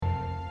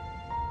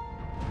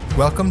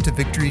Welcome to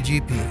Victory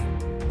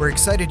GP. We're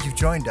excited you've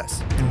joined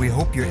us, and we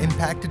hope you're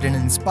impacted and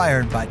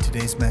inspired by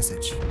today's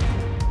message.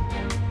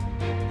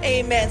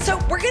 Amen. So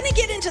we're going to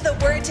get into the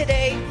word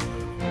today.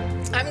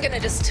 I'm going to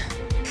just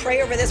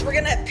pray over this. We're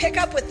going to pick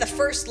up with the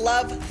first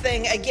love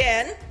thing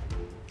again.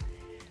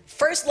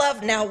 First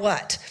love, now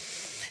what?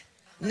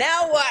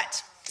 Now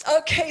what?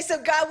 Okay, so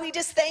God, we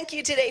just thank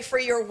you today for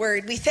your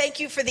word. We thank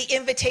you for the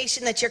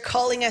invitation that you're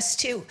calling us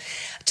to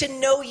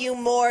know you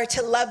more,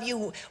 to love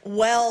you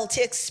well,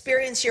 to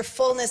experience your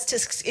fullness,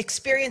 to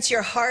experience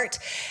your heart.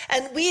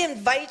 And we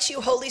invite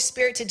you, Holy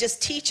Spirit, to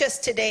just teach us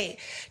today,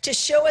 to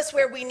show us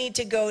where we need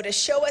to go, to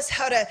show us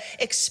how to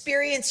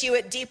experience you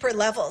at deeper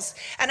levels.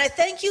 And I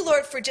thank you,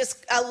 Lord, for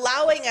just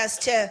allowing us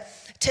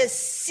to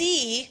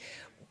see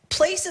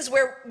places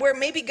where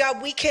maybe,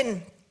 God, we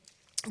can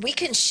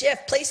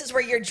shift, places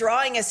where you're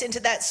drawing us into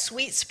that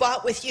sweet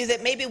spot with you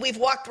that maybe we've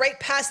walked right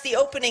past the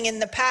opening in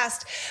the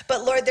past.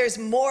 But Lord, there's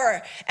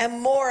more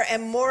and more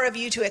and more of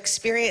you to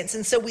experience.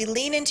 And so we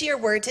lean into your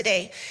word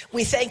today.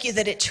 We thank you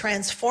that it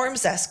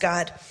transforms us,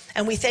 God.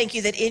 And we thank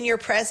you that in your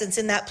presence,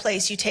 in that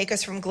place, you take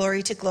us from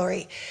glory to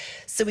glory.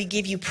 So we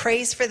give you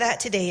praise for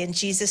that today in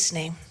Jesus'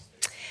 name.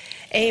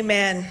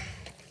 Amen.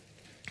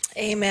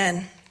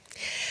 Amen.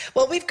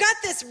 Well, we've got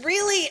this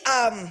really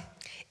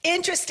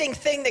interesting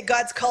thing that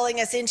God's calling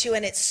us into,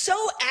 and it's so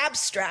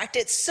abstract.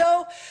 It's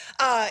so,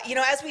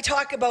 as we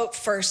talk about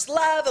first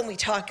love and we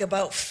talk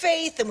about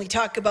faith and we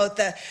talk about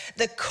the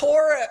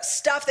core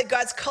stuff that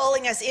God's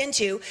calling us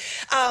into,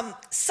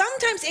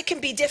 sometimes it can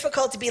be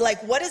difficult to be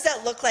like, what does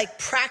that look like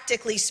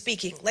practically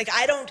speaking? Like,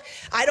 I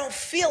don't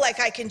feel like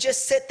I can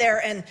just sit there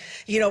and,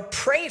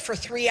 pray for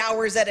 3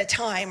 hours at a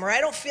time, or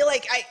I don't feel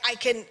like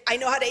I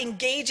know how to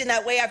engage in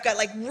that way. I've got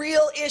like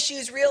real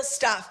issues, real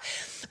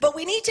stuff. But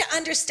we need to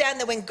understand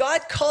that when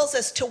God calls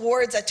us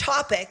towards a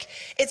topic,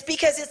 it's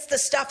because it's the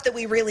stuff that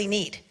we really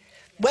need.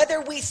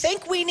 Whether we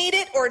think we need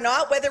it or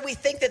not, whether we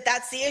think that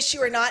that's the issue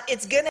or not,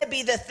 it's going to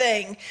be the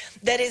thing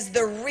that is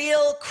the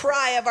real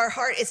cry of our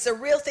heart. It's the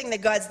real thing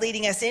that God's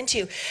leading us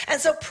into. And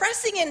so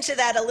pressing into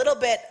that a little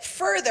bit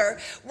further,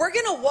 we're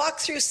going to walk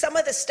through some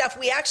of the stuff.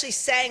 We actually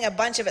sang a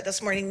bunch of it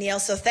this morning, Neil,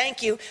 so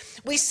thank you.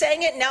 We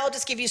sang it, now I'll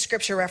just give you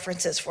scripture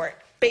references for it.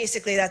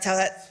 Basically, that's how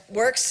that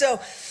works. So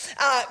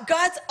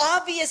God's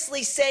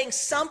obviously saying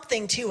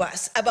something to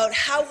us about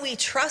how we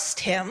trust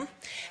him,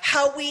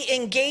 how we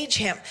engage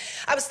him.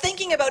 I was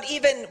thinking about,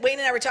 even Wayne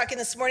and I were talking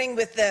this morning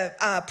with the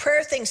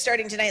prayer thing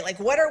starting tonight, like,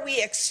 what are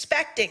we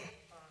expecting?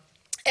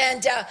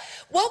 And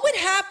what would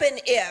happen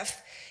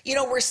if,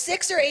 we're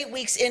 6 or 8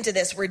 weeks into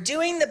this, we're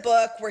doing the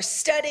book, we're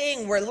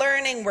studying, we're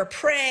learning, we're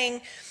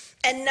praying,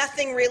 and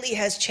nothing really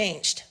has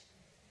changed?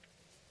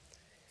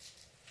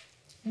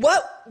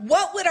 What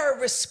would our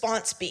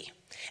response be?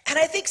 And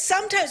I think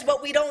sometimes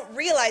what we don't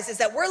realize is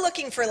that we're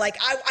looking for, like,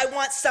 I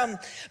want some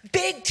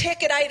big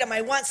ticket item.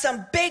 I want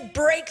some big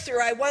breakthrough.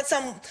 I want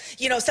some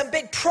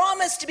big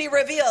promise to be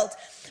revealed.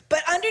 But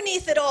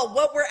underneath it all,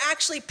 what we're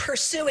actually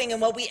pursuing and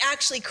what we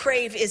actually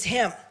crave is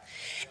him.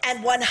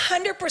 And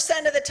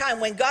 100% of the time,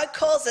 when God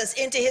calls us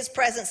into his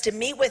presence to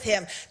meet with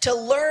him, to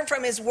learn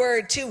from his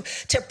word, to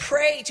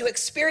pray, to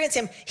experience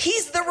him,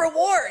 he's the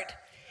reward.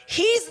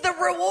 He's the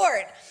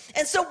reward.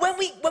 And so when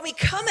we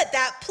come at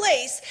that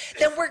place,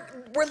 then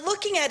we're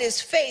looking at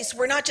his face.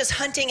 We're not just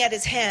hunting at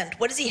his hand.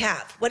 What does he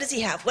have? What does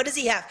he have? What does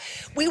he have?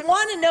 We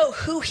want to know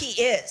who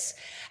he is,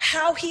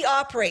 how he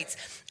operates.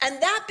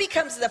 And that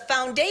becomes the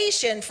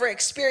foundation for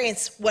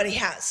experience what he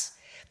has.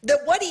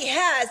 What he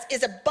has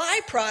is a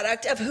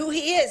byproduct of who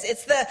he is.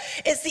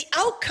 It's the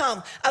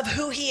outcome of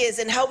who he is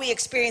and how we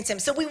experience him.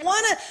 So we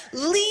want to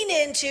lean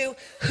into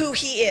who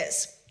he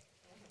is.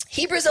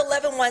 Hebrews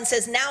 11:1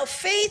 says, now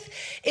faith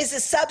is the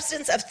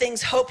substance of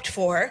things hoped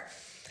for,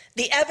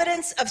 the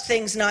evidence of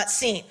things not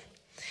seen.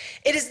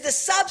 It is the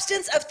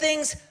substance of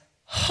things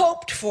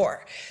hoped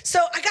for.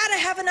 So I got to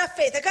have enough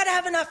faith. I got to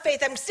have enough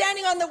faith. I'm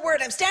standing on the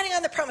word. I'm standing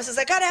on the promises.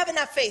 I got to have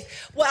enough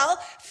faith. Well,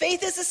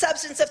 faith is the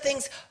substance of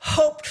things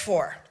hoped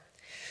for.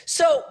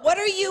 So what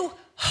are you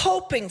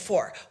hoping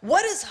for?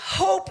 What does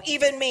hope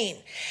even mean?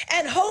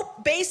 And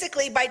hope,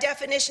 basically, by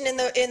definition in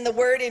the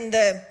word, in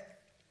the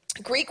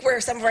Greek, where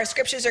some of our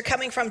scriptures are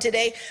coming from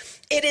today,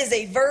 it is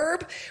a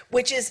verb,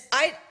 which is,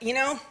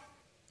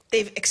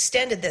 they've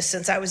extended this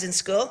since I was in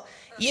school.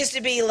 It used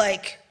to be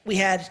like we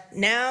had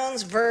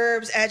nouns,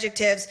 verbs,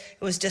 adjectives.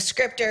 It was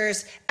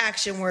descriptors,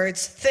 action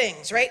words,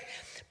 things, right?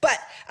 But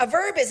a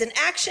verb is an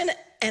action,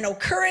 an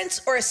occurrence,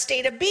 or a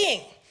state of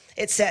being,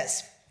 it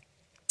says.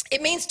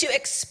 It means to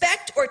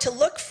expect or to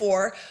look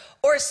for,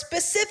 or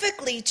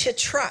specifically to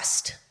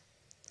trust.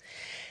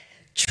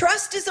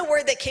 Trust is a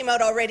word that came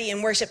out already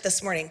in worship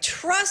this morning.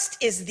 Trust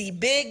is the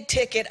big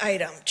ticket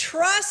item.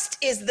 Trust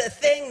is the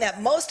thing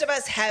that most of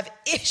us have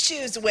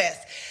issues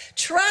with.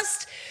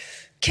 Trust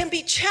can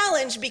be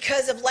challenged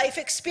because of life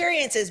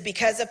experiences,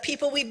 because of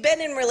people we've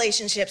been in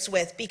relationships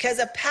with, because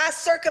of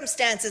past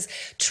circumstances.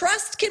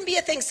 Trust can be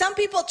a thing. Some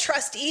people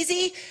trust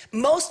easy,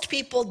 most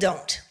people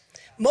don't.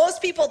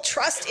 Most people,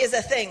 trust is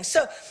a thing.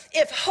 So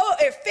if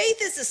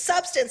faith is the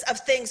substance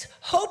of things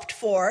hoped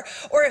for,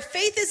 or if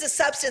faith is the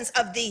substance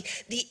of the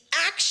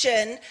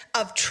action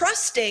of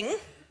trusting,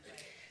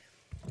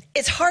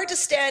 it's hard to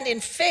stand in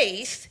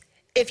faith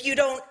if you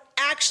don't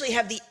actually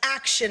have the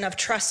action of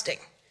trusting.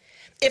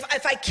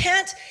 If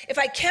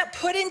I can't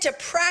put into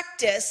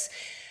practice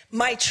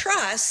my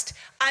trust,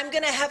 I'm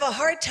going to have a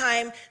hard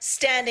time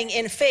standing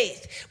in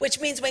faith, which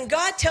means when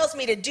God tells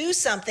me to do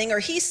something or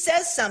he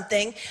says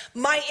something,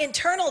 my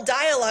internal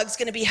dialogue is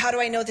going to be, how do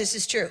I know this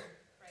is true?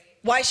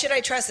 Why should I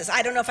trust this?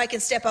 I don't know if I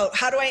can step out.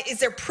 Is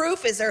there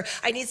proof?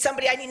 I need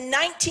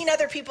 19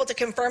 other people to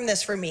confirm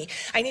this for me.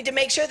 I need to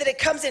make sure that it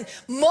comes in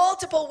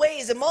multiple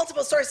ways and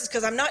multiple sources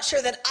because I'm not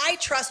sure that I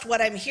trust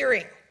what I'm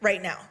hearing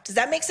right now. Does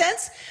that make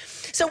sense?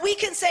 So we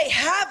can say,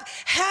 have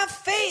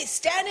faith,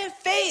 stand in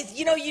faith.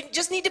 You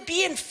just need to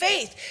be in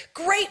faith.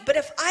 Great, but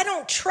if I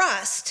don't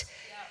trust,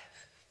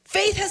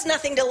 faith has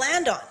nothing to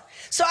land on.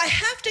 So I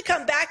have to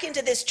come back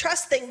into this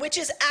trust thing, which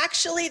is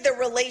actually the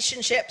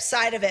relationship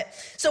side of it.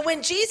 So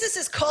when Jesus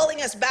is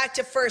calling us back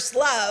to first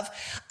love,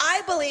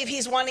 I believe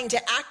he's wanting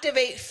to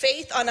activate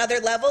faith on other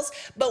levels,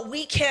 but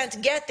we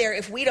can't get there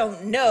if we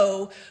don't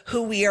know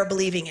who we are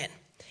believing in.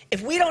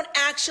 If we don't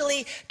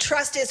actually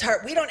trust his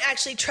heart, we don't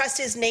actually trust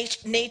his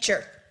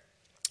nature.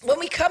 When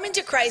we come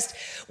into Christ,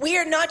 we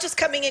are not just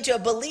coming into a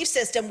belief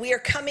system, we are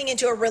coming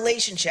into a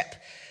relationship.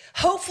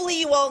 Hopefully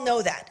you all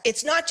know that.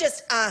 It's not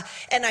just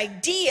an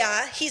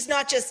idea. He's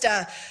not just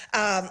a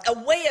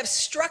way of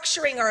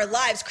structuring our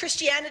lives.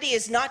 Christianity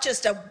is not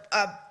just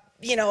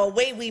a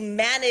way we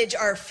manage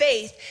our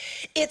faith.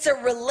 It's a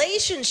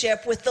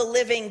relationship with the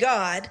living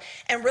God,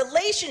 and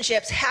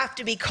relationships have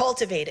to be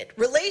cultivated.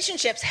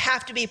 Relationships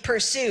have to be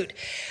pursued.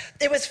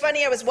 It was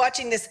funny, I was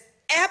watching this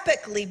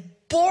epically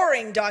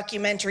boring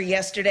documentary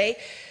yesterday.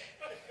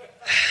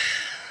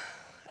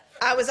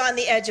 I was on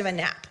the edge of a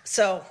nap,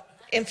 so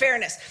in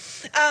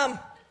fairness.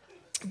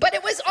 But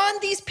it was on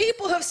these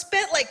people who have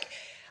spent like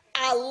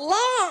a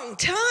long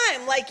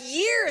time, like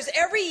years.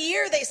 Every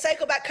year they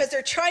cycle back because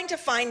they're trying to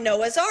find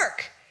Noah's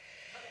Ark.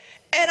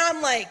 And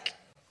I'm like,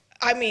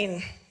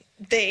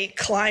 they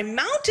climb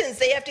mountains.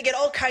 They have to get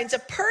all kinds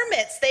of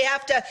permits. They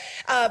have to,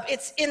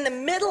 it's in the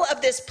middle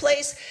of this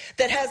place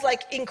that has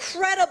like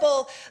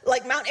incredible,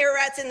 like Mount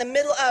Ararat's in the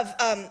middle of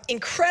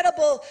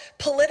incredible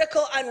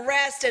political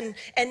unrest and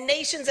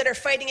nations that are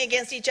fighting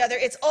against each other.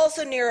 It's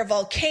also near a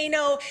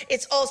volcano.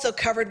 It's also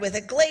covered with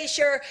a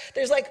glacier.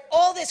 There's like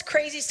all this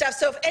crazy stuff.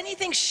 So if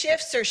anything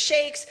shifts or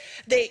shakes,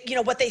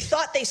 what they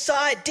thought they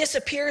saw, it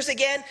disappears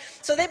again.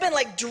 So they've been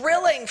like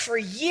drilling for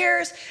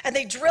years, and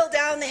they drill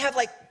down. They have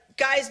like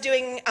guys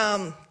doing,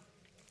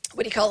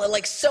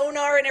 like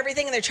sonar and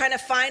everything, and they're trying to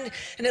find,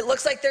 and it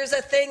looks like there's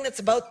a thing that's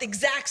about the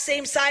exact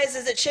same size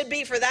as it should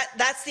be for that.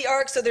 That's the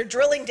ark, so they're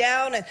drilling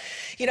down, and,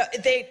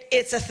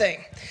 it's a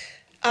thing.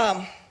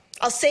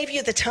 I'll save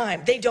you the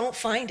time. They don't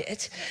find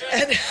it.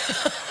 And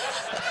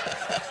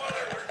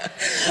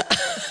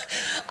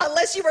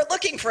unless you were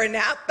looking for a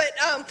nap, but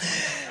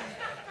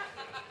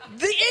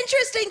the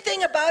interesting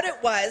thing about it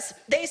was,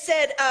 they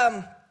said,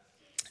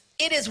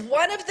 it is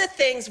one of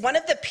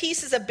the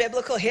pieces of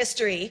biblical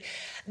history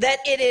that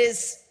it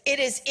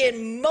is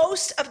in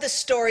most of the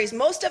stories.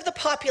 Most of the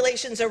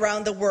populations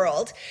around the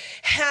world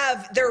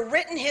have their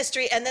written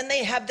history, and then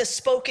they have the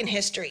spoken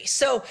history.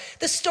 So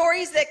the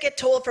stories that get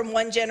told from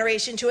one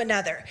generation to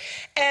another.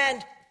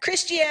 And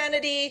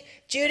Christianity,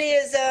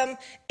 Judaism,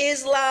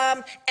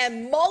 Islam,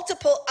 and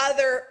multiple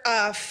other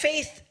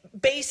faith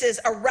bases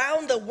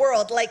around the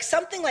world, like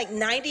something like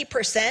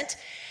 90%,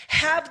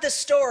 have the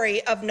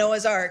story of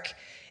Noah's Ark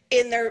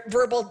in their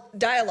verbal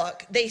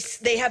dialogue.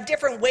 They have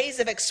different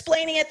ways of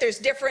explaining it. There's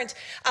different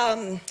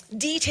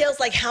details,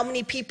 like how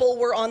many people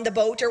were on the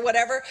boat or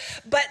whatever,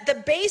 but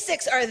the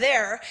basics are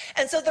there.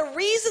 And so the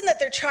reason that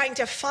they're trying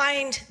to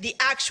find the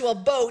actual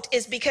boat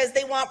is because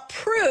they want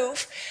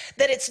proof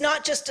that it's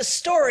not just a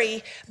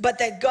story, but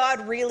that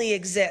God really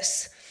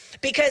exists.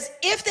 Because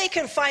if they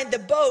can find the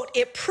boat,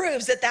 it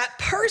proves that that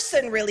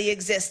person really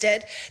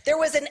existed. There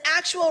was an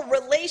actual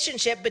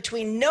relationship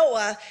between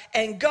Noah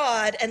and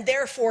God, and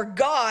therefore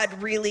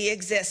God really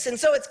exists. And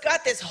so it's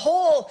got this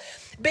whole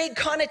big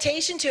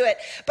connotation to it.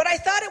 But I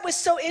thought it was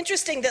so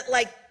interesting that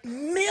like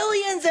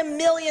millions and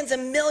millions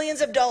and millions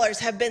of dollars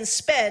have been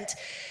spent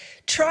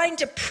trying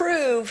to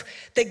prove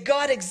that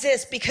God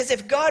exists, because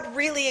if God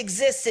really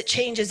exists, it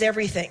changes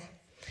everything.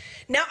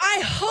 Now,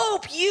 I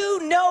hope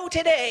you know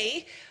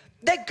today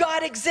that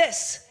God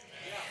exists.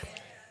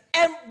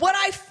 And what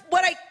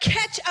I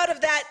catch out of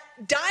that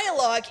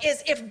dialogue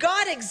is, if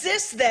God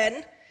exists,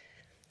 then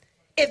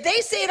if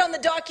they say it on the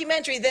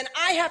documentary, then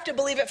I have to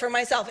believe it for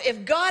myself.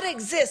 If God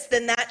exists,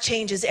 then that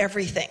changes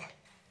everything.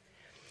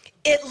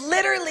 It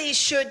literally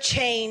should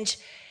change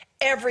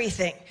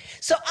everything.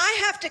 So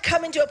I have to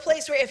come into a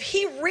place where if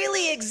he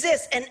really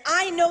exists, and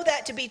I know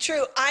that to be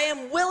true, I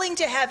am willing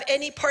to have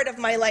any part of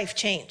my life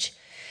change.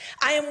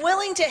 I am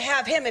willing to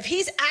have him. If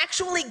he's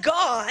actually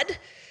God,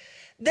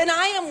 then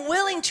I am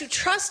willing to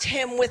trust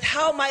him with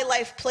how my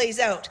life plays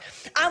out.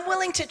 I'm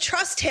willing to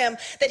trust him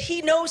that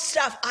he knows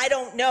stuff I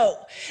don't know,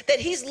 that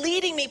he's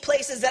leading me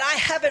places that I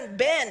haven't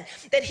been,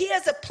 that he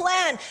has a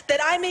plan that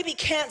I maybe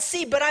can't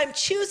see, but I'm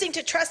choosing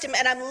to trust him,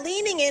 and I'm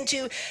leaning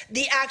into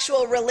the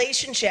actual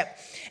relationship.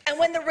 And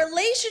when the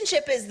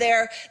relationship is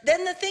there,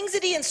 then the things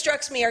that he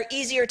instructs me are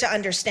easier to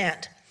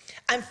understand.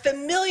 I'm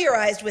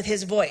familiarized with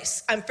his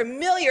voice. I'm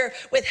familiar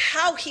with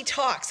how he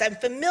talks. I'm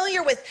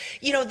familiar with,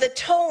 the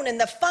tone and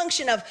the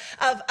function of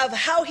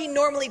how he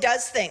normally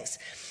does things.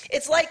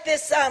 It's like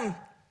this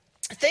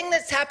thing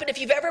that's happened if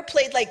you've ever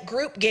played like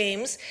group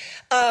games,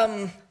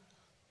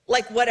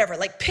 like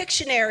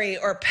Pictionary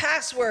or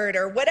Password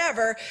or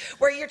whatever,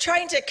 where you're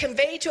trying to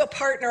convey to a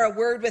partner a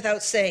word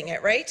without saying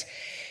it, right?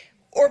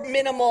 Or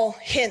minimal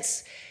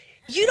hints.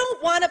 You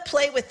don't want to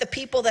play with the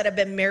people that have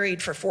been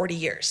married for 40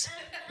 years.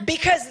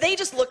 Because they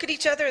just look at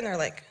each other and they're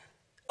like,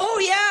 oh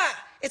yeah,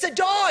 it's a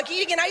dog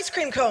eating an ice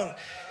cream cone.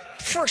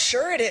 For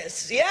sure it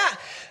is, yeah.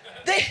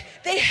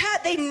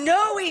 They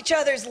know each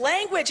other's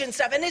language and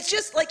stuff, and it's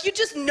just like, you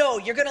just know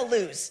you're gonna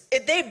lose.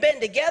 If they've been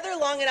together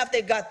long enough,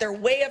 they've got their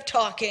way of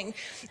talking,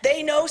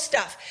 they know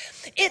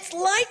stuff. It's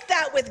like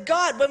that with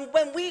God.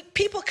 When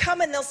people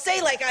come and they'll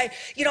say like, I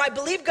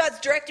believe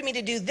God's directed me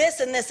to do this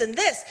and this and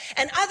this,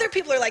 and other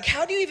people are like,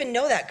 how do you even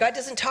know that? God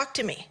doesn't talk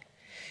to me.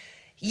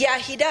 Yeah,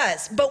 he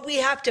does, but we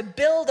have to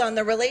build on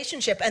the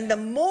relationship. And the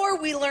more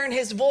we learn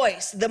his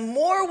voice, the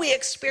more we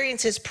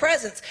experience his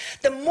presence,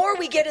 the more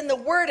we get in the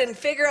word and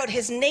figure out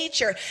his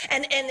nature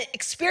and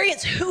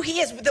experience who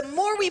he is, the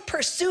more we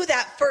pursue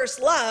that first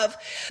love,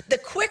 the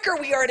quicker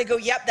we are to go,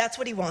 yep, that's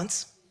what he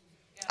wants.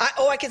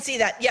 I can see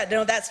that. Yeah,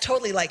 no, that's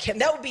totally like him.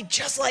 That would be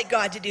just like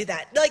God to do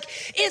that. Like,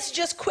 it's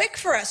just quick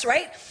for us,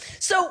 right?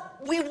 So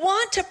we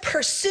want to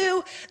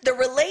pursue the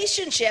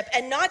relationship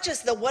and not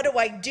just the what do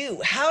I do?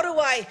 How do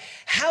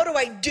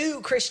I do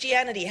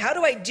Christianity? How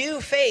do I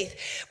do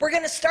faith? We're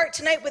going to start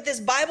tonight with this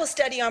Bible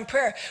study on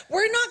prayer.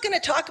 We're not going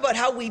to talk about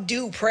how we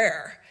do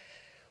prayer.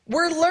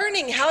 We're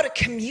learning how to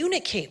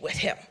communicate with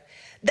him.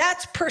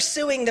 That's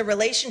pursuing the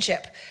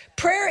relationship.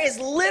 Prayer is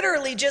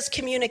literally just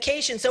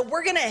communication. So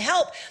we're going to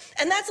help.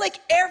 And that's like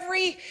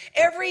every,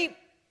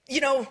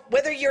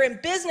 whether you're in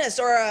business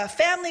or a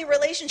family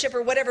relationship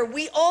or whatever,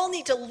 we all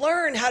need to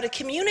learn how to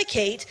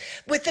communicate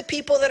with the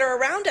people that are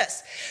around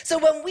us. So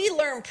when we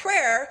learn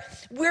prayer,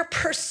 we're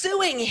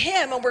pursuing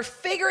him and we're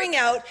figuring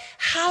out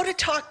how to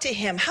talk to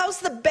him. How's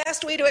the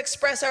best way to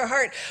express our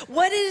heart?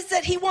 What is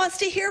that he wants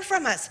to hear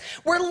from us?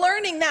 We're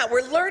learning that.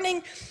 We're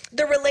learning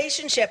the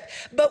relationship.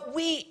 But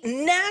we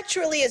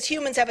naturally, as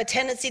humans, have a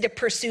tendency to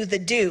pursue the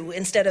do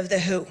instead of the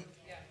who.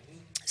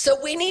 So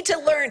we need to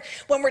learn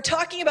when we're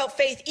talking about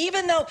faith,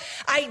 even though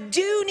I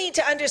do need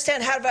to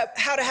understand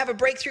how to have a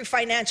breakthrough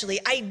financially.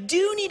 I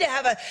do need to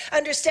have an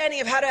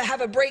understanding of how to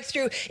have a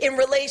breakthrough in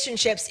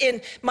relationships,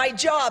 in my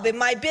job, in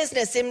my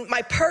business, in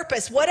my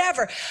purpose,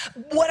 whatever.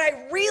 What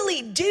I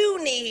really do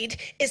need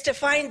is to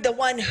find the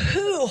one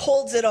who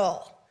holds it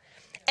all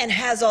and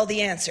has all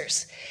the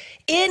answers.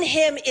 In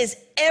him is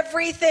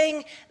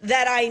everything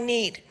that I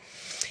need.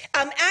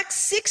 Acts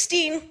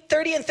 16,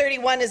 30 and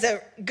 31 is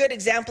a good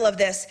example of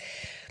this.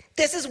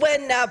 This is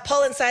when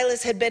Paul and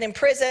Silas had been in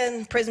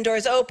prison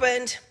doors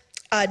opened,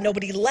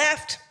 nobody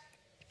left.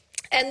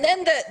 And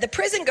then the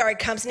prison guard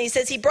comes and he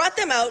says, he brought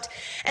them out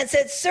and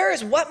said,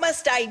 sirs, what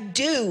must I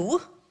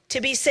do to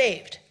be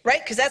saved?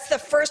 Right? Because that's the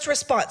first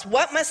response.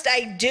 What must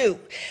I do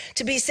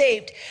to be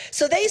saved?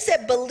 So they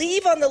said,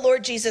 believe on the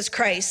Lord Jesus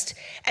Christ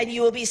and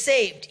you will be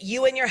saved,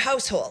 you and your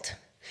household.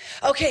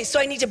 Okay, so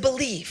I need to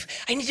believe.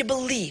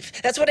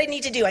 That's what I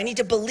need to do. I need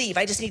to believe.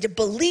 I just need to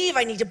believe.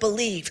 I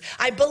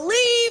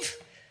believe.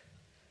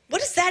 What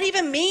does that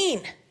even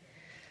mean?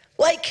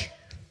 Like,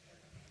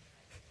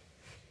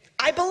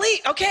 I believe.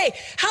 Okay,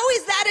 how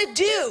is that a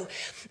do?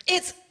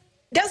 It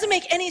doesn't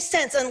make any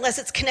sense unless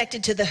it's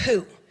connected to the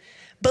who.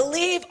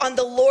 Believe on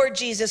the Lord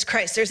Jesus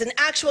Christ. There's an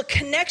actual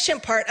connection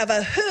part of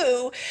a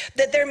who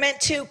that they're meant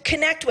to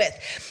connect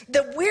with.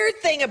 The weird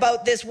thing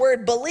about this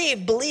word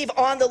believe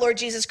on the Lord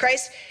Jesus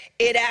Christ,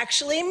 it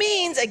actually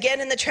means,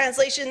 again in the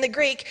translation in the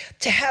Greek,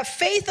 to have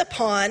faith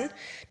upon,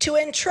 to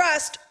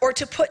entrust, or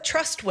to put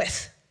trust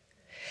with.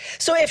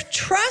 So if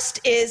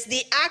trust is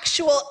the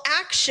actual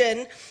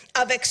action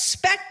of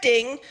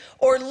expecting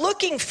or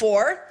looking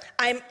for,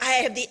 I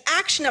have the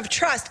action of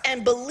trust,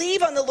 and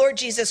believe on the Lord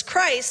Jesus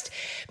Christ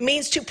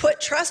means to put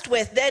trust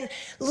with, then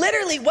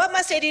literally what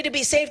must I do to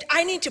be saved?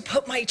 I need to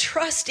put my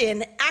trust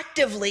in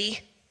actively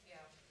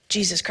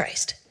Jesus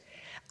Christ.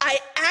 I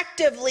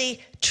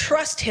actively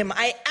trust him.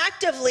 I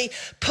actively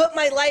put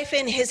my life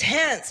in his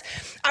hands.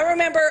 I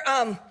remember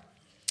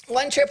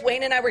one trip,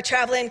 Wayne and I were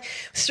traveling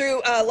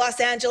through Los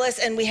Angeles,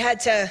 and we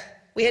had to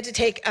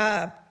take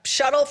a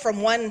shuttle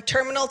from one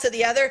terminal to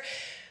the other.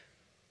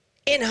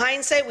 In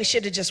hindsight, we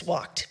should have just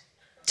walked.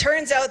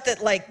 Turns out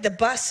that like the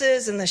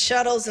buses and the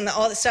shuttles and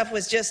all the stuff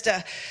was just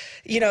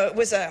it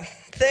was a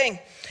thing.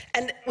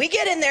 And we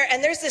get in there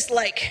and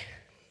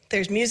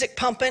there's music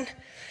pumping.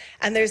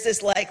 And there's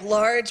this like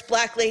large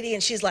black lady,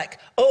 and she's like,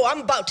 oh,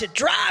 I'm about to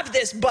drive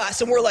this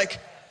bus. And we're like,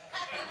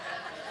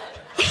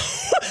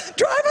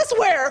 drive us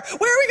where?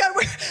 Where are we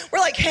going? We're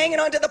like hanging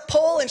onto the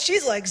pole, and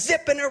she's like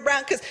zipping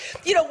around because,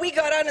 we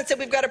got on and said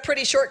we've got a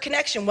pretty short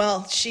connection.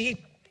 Well,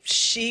 she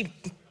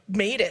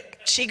made it.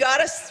 She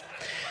got us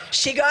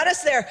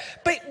there.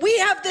 But we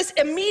have this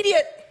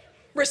immediate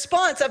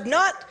response of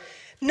not,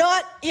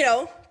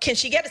 can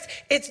she get us?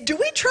 It's, do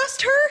we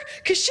trust her?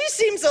 Because she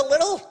seems a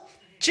little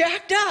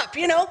jacked up,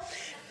 Do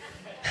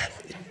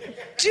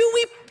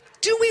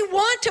we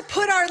want to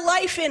put our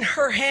life in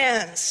her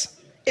hands?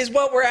 Is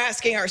what we're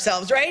asking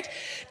ourselves, right?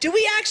 Do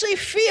we actually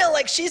feel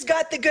like she's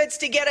got the goods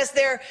to get us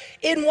there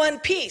in one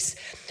piece?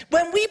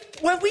 When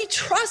we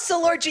trust the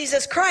Lord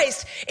Jesus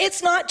Christ,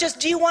 it's not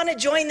just, do you want to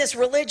join this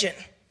religion?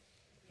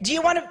 Do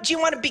you want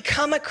to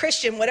become a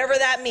Christian, whatever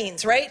that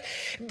means, right?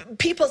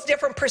 People's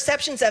different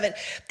perceptions of it.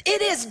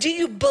 It is, do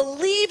you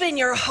believe in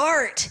your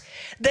heart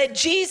that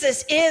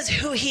Jesus is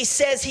who he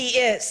says he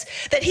is?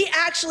 That he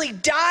actually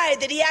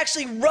died, that he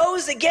actually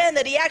rose again,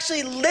 that he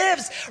actually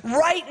lives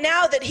right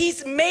now, that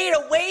he's made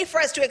a way for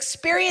us to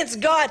experience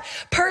God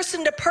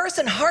person to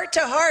person, heart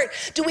to heart?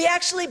 Do we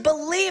actually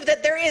believe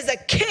that there is a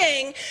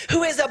king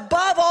who is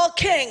above all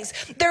kings?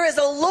 There is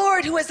a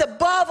Lord who is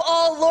above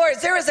all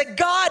lords. There is a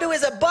God who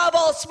is above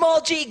all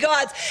small g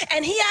gods,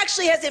 and he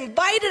actually has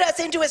invited us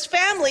into his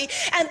family,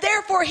 and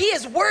therefore he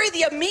is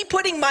worthy of me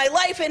putting my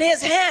life in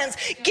his hands,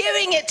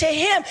 giving it to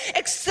him,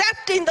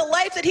 accepting the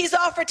life that he's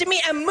offered to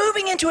me, and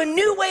moving into a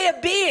new way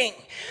of being.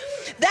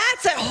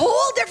 That's a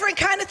whole different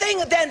kind of thing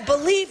than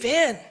believe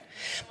in.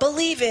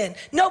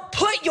 No,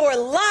 put your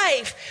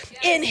life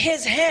in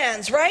his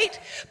hands, right?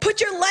 Put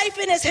your life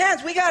in his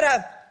hands. We got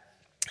a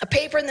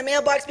paper in the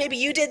mailbox. Maybe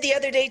you did the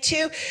other day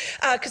too,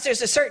 because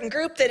there's a certain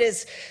group that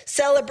is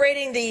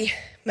celebrating the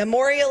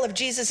memorial of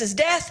Jesus'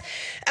 death.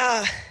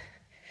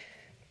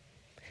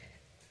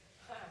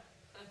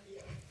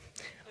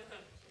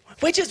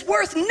 Which is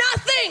worth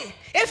nothing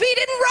if he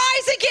didn't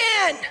rise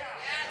again,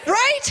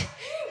 right?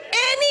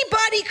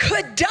 Anybody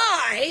could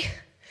die,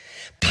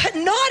 but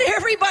not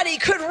everybody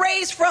could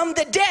raise from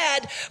the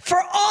dead for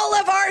all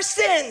of our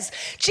sins.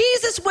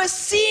 Jesus was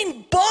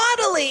seen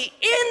bodily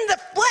in the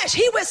flesh.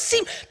 He was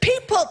seen.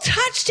 People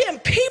touched him.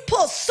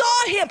 People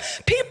saw him.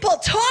 People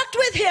talked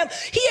with him.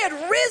 He had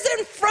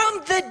risen from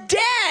the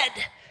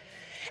dead,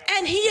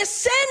 and he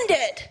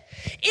ascended.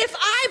 If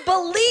I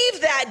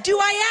believe that, do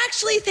I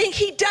actually think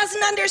he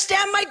doesn't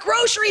understand my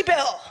grocery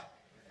bill?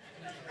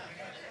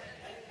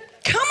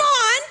 Come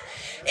on.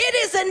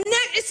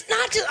 It's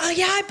not just, oh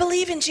yeah, I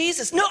believe in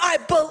Jesus. No,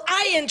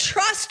 I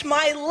entrust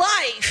my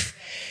life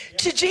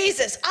to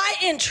Jesus.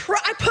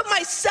 I put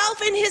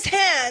myself in his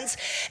hands,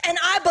 and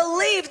I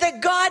believe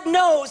that God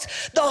knows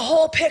the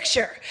whole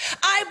picture.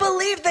 I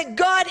believe that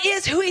God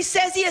is who he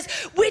says he is,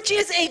 which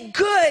is a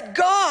good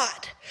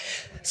God.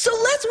 So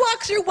let's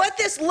walk through what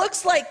this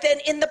looks like then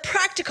in the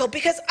practical,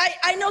 because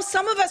I know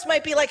some of us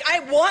might be like, I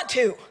want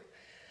to,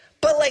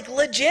 but like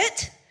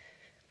legit,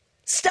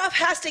 stuff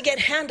has to get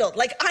handled.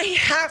 Like I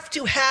have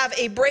to have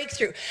a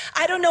breakthrough.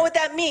 I don't know what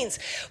that means.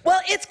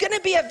 Well, it's going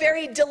to be a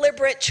very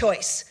deliberate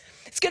choice.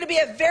 It's going to be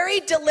a very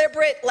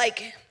deliberate,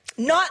 like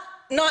not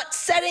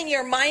setting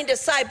your mind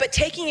aside, but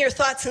taking your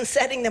thoughts and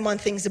setting them on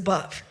things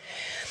above.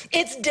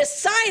 It's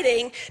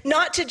deciding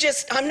not to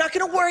just, I'm not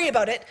going to worry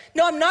about it.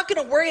 No, I'm not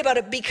going to worry about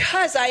it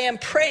because I am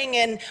praying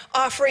and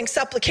offering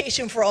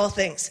supplication for all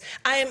things.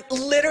 I am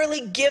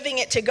literally giving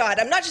it to God.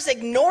 I'm not just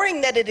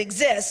ignoring that it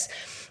exists.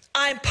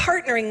 I'm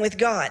partnering with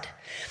God.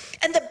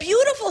 And the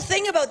beautiful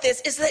thing about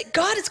this is that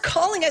God is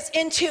calling us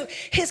into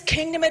his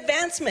kingdom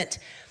advancement.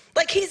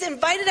 Like he's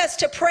invited us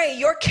to pray,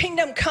 your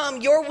kingdom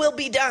come, your will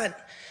be done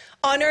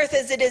on earth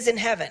as it is in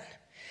heaven.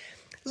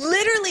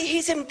 Literally,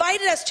 he's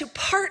invited us to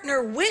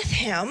partner with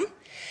him,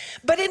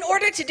 but in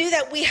order to do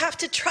that, we have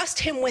to trust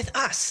him with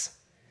us.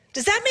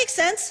 Does that make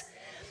sense?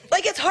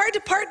 Like it's hard to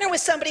partner with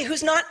somebody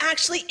who's not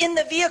actually in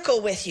the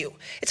vehicle with you.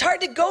 It's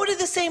hard to go to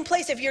the same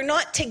place if you're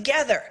not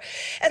together.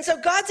 And so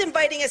God's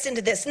inviting us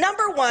into this.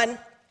 Number one,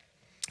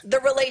 the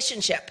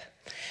relationship.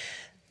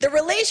 The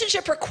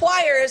relationship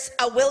requires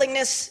a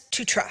willingness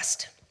to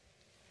trust.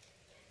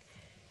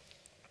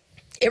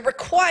 It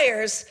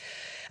requires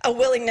a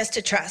willingness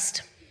to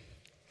trust.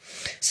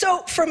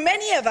 So for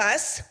many of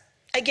us,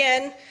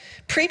 again,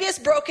 previous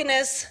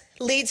brokenness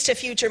leads to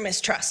future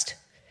mistrust.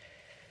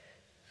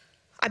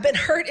 I've been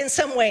hurt in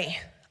some way.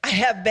 I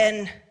have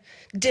been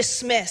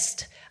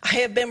dismissed. I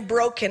have been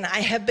broken. I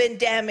have been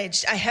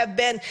damaged. I have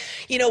been,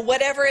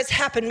 whatever has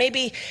happened.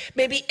 Maybe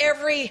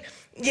every,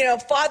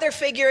 father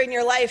figure in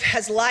your life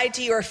has lied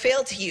to you or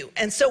failed to you.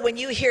 And so when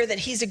you hear that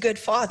he's a good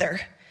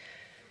father,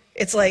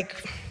 it's like,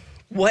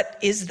 what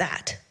is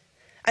that?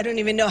 I don't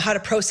even know how to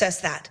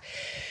process that.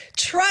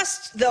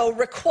 Trust, though,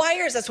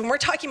 requires us, when we're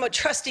talking about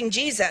trusting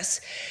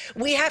Jesus,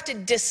 we have to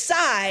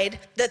decide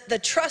that the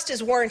trust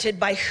is warranted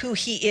by who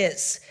he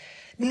is,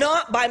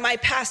 not by my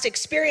past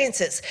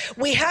experiences.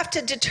 We have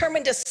to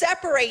determine to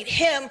separate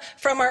him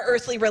from our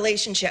earthly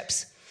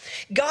relationships.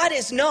 God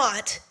is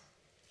not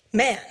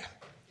man.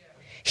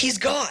 He's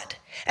God.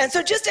 And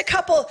so just a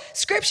couple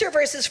scripture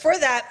verses for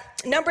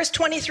that. Numbers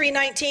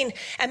 23:19.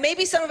 And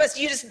maybe some of us,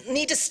 you just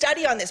need to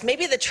study on this.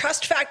 Maybe the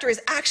trust factor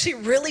is actually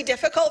really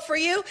difficult for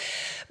you.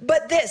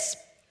 But this,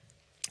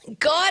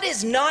 God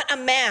is not a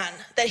man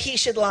that he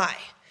should lie,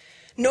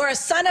 nor a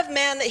son of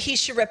man that he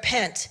should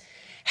repent.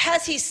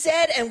 Has he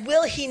said, and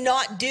will he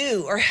not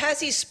do? Or has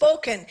he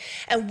spoken,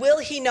 and will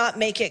he not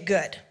make it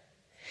good?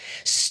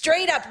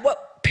 Straight up,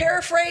 what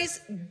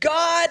paraphrase,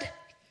 God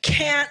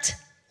can't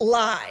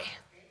lie.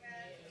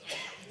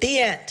 The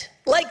end.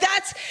 Like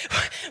that's,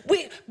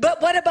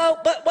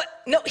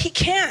 no, he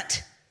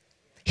can't.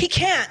 He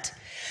can't.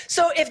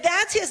 So if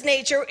that's his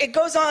nature, it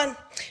goes on,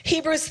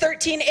 Hebrews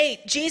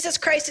 13:8, Jesus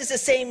Christ is the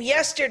same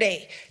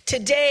yesterday,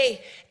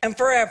 today, and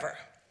forever.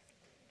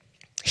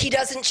 He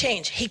doesn't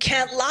change. He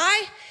can't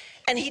lie,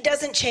 and he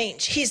doesn't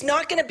change. He's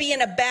not going to be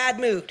in a bad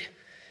mood.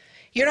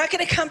 You're not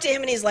going to come to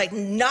him and he's like,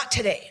 not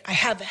today. I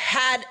have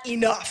had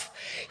enough.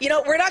 You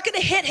know, we're not going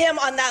to hit him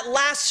on that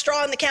last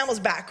straw in the camel's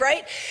back,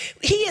 right?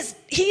 He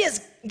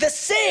is the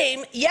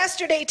same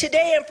yesterday,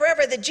 today, and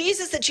forever. The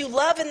Jesus that you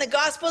love in the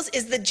Gospels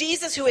is the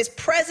Jesus who is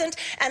present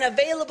and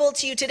available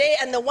to you today,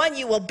 and the one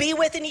you will be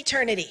with in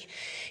eternity.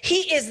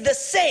 He is the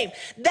same.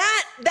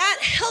 That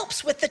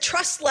helps with the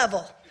trust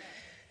level.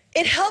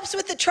 It helps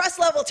with the trust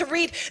level to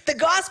read the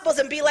Gospels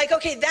and be like,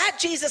 okay, that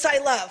Jesus I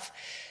love,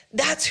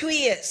 that's who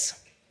he is.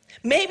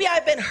 Maybe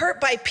I've been hurt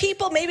by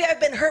people. Maybe I've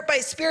been hurt by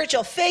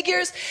spiritual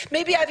figures.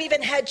 Maybe I've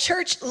even had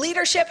church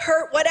leadership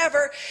hurt,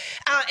 whatever.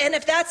 And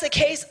if that's the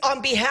case,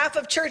 on behalf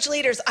of church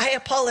leaders, I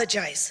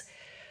apologize.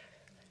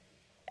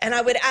 And I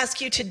would ask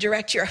you to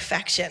direct your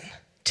affection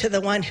to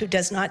the one who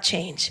does not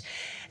change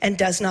and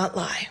does not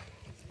lie.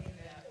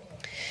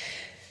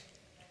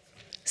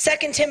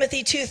 2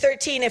 Timothy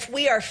 2:13, if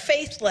we are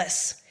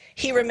faithless,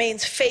 he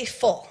remains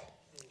faithful.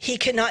 He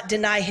cannot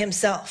deny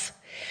himself.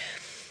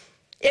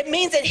 It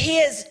means that he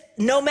is,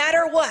 no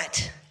matter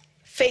what,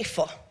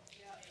 faithful.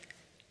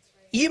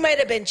 You might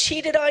have been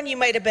cheated on, you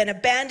might have been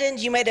abandoned,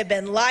 you might have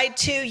been lied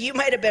to, you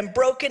might have been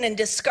broken and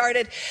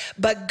discarded,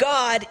 but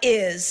God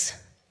is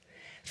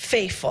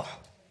faithful.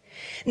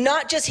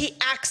 Not just he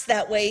acts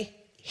that way,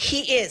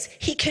 he is.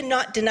 He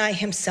cannot deny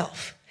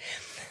himself.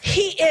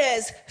 He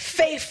is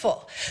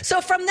faithful.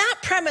 So from that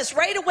premise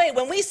right away,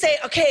 when we say,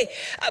 okay,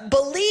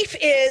 belief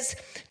is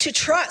to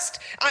trust,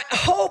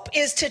 hope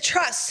is to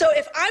trust. So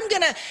if I'm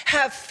going to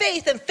have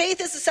faith, and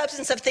faith is the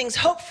substance of things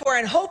hoped for,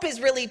 and hope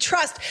is really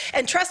trust,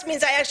 and trust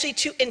means I actually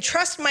to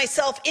entrust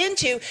myself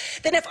into,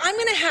 then if I'm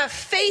going to have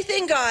faith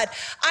in God,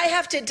 I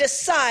have to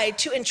decide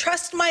to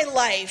entrust my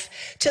life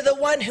to the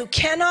one who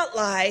cannot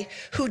lie,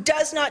 who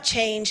does not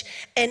change,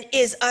 and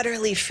is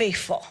utterly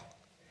faithful.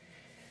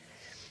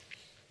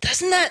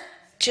 Doesn't that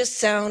just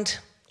sound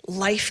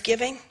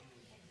life-giving?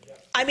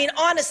 I mean,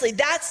 honestly,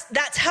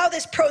 that's how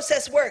this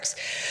process works.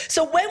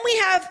 So when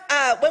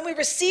we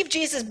receive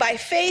Jesus by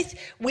faith,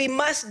 we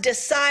must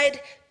decide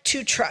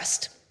to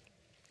trust.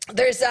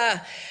 There's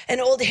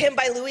an old hymn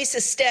by Louisa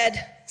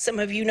Stead. Some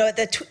of you know it.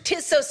 That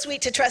 'tis so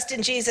sweet to trust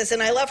in Jesus,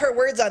 and I love her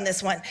words on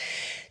this one.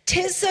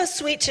 'Tis so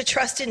sweet to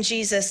trust in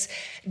Jesus,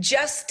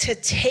 just to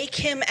take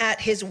him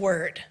at his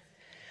word.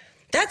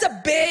 That's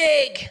a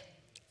big.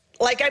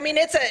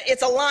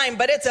 It's a line,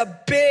 but it's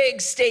a big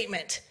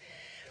statement.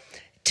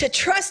 To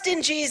trust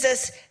in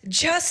Jesus,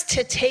 just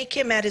to take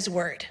him at his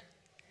word.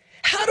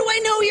 How do I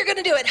know you're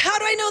going to do it? How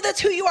do I know that's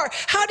who you are?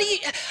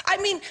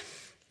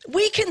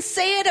 We can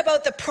say it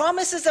about the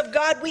promises of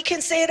God. We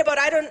can say it about,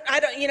 I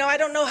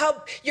don't know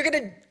how you're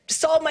going to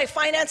solve my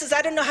finances.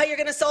 I don't know how you're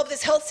going to solve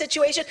this health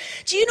situation.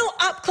 Do you know,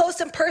 up close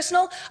and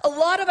personal, a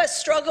lot of us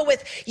struggle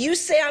with, you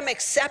say I'm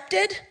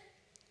accepted.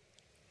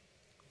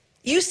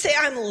 You say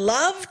I'm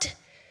loved.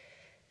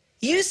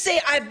 You say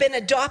I've been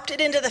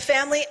adopted into the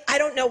family. I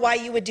don't know why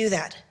you would do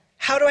that.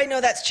 How do I know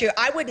that's true?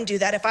 I wouldn't do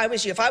that if I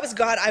was you. If I was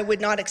God, I would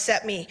not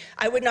accept me.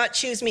 I would not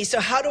choose me. So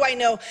how do I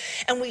know?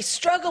 And we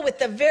struggle with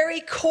the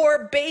very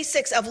core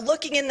basics of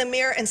looking in the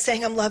mirror and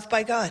saying, I'm loved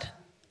by God.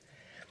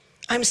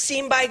 I'm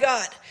seen by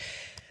God.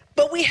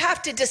 But we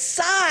have to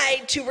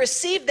decide to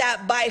receive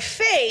that by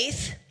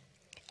faith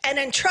and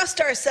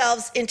entrust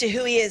ourselves into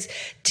who he is,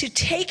 to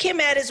take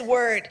him at his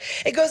word.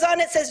 It goes on,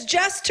 it says,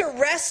 just to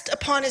rest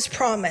upon his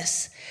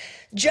promise,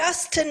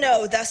 just to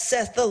know, thus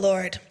saith the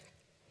Lord.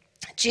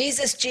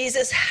 Jesus,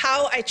 Jesus,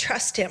 how I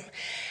trust him,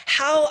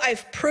 how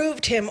I've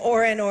proved him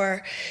o'er and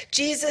o'er.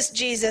 Jesus,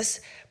 Jesus,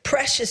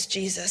 precious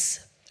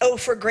Jesus, oh,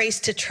 for grace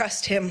to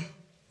trust him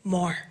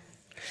more.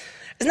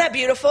 Isn't that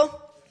beautiful?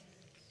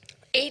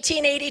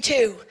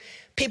 1882,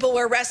 people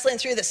were wrestling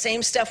through the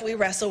same stuff we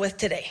wrestle with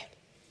today.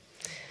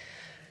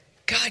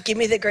 God, give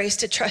me the grace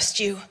to trust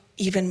you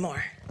even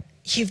more.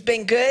 You've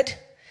been good.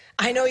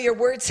 I know your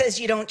word says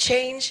you don't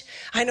change.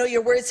 I know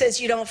your word says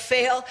you don't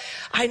fail.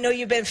 I know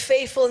you've been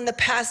faithful in the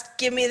past.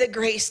 Give me the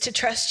grace to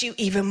trust you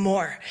even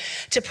more,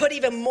 to put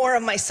even more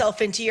of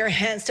myself into your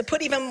hands, to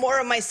put even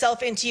more of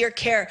myself into your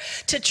care,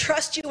 to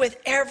trust you with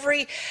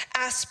every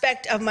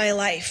aspect of my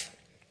life.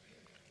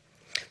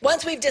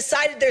 Once we've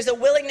decided there's a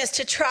willingness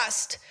to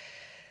trust,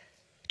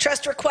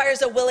 trust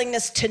requires a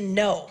willingness to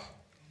know.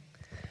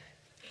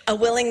 a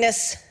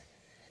willingness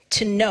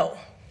to know.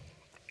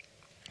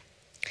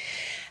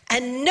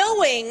 And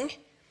knowing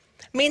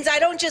means I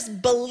don't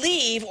just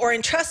believe or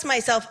entrust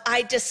myself,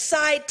 I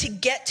decide to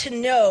get to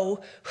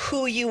know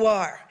who you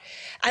are.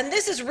 And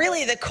this is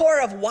really the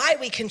core of why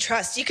we can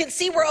trust. You can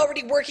see we're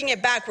already working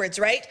it backwards,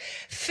 right?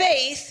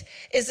 Faith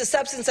is the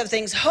substance of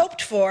things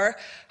hoped for.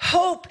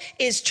 Hope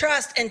is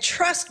trust, and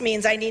trust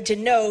means I need to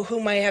know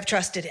whom I have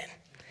trusted in.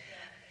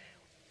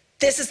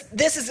 This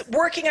is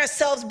working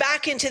ourselves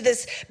back into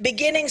this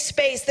beginning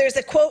space. There's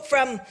a quote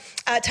from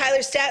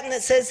Tyler Staton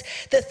that says,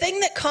 "The thing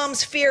that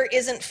calms fear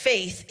isn't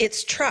faith,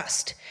 it's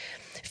trust.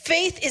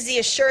 Faith is the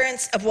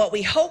assurance of what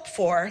we hope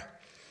for.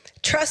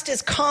 Trust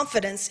is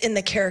confidence in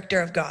the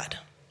character of God."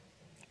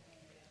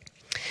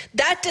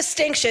 That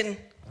distinction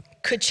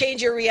could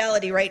change your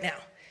reality right now,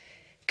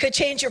 could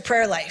change your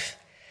prayer life.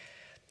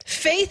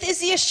 Faith is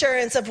the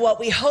assurance of what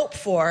we hope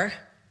for.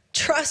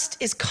 Trust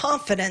is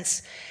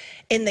confidence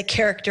in the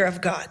character of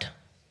God.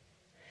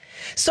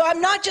 So I'm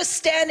not just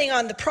standing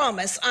on the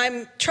promise,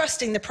 I'm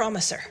trusting the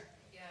promiser.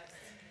 Yes.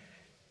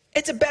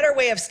 It's a better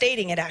way of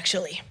stating it,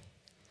 actually.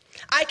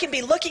 I can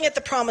be looking at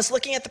the promise,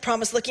 looking at the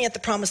promise, looking at the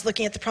promise,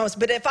 looking at the promise,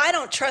 but if I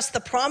don't trust the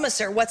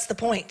promiser, what's the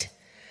point?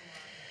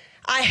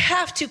 I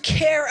have to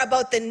care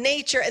about the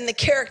nature and the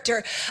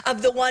character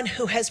of the one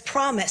who has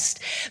promised,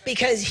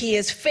 because he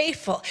is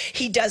faithful.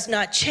 He does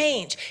not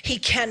change. He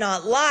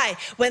cannot lie.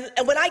 When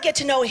I get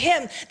to know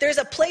him, there's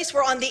a place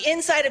where on the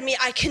inside of me,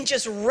 I can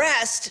just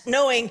rest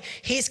knowing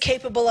he's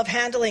capable of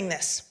handling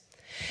this.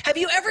 Have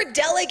you ever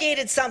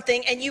delegated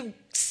something and you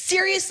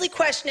seriously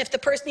question if the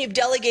person you've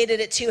delegated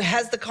it to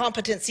has the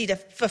competency to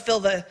fulfill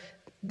the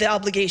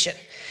obligation?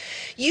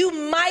 You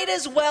might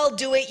as well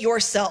do it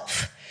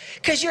yourself.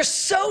 Because you're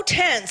so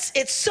tense,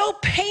 it's so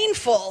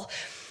painful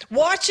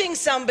watching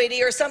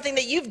somebody or something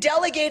that you've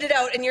delegated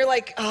out, and you're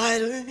like, oh,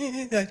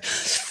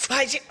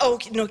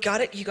 no,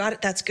 got it, you got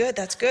it, that's good,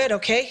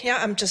 okay,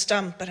 yeah, and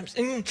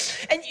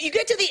you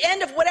get to the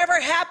end of whatever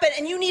happened,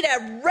 and you need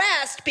a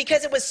rest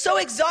because it was so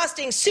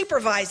exhausting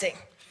supervising.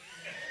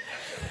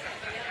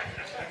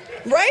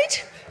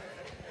 Right?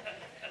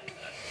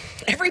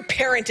 Every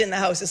parent in the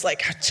house is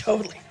like,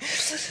 totally.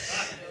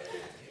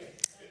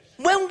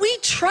 When we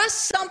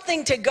trust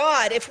something to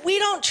God, if we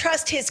don't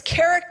trust his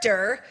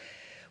character,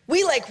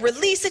 we like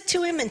release it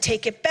to him and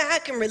take it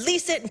back and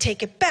release it and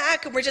take it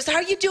back. And we're just, how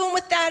are you doing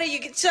with that?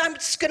 I'm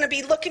just going to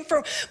be looking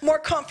for more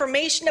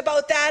confirmation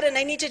about that. And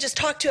I need to just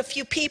talk to a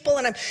few people.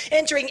 And I'm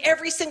entering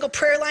every single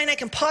prayer line I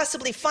can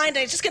possibly find. And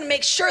I'm just going to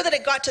make sure that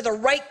it got to the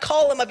right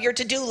column of your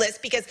to-do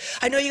list, because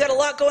I know you got a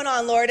lot going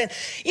on, Lord. And,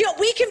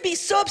 we can be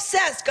so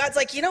obsessed. God's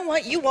like, you know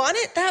what? You want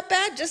it that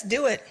bad? Just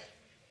do it.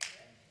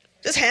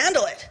 Just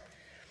handle it.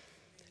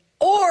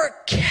 Or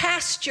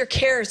cast your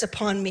cares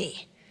upon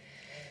me,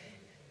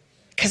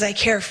 because I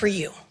care for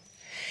you.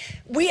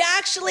 We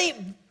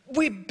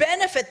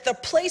benefit. The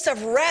place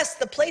of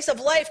rest, the place of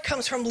life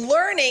comes from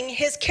learning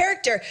his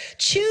character,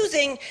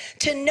 choosing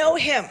to know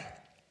him.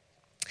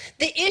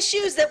 The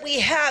issues that we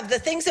have, the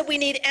things that we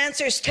need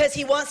answers, because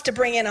he wants to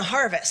bring in a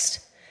harvest.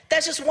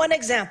 That's just one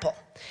example.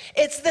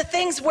 It's the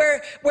things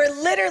where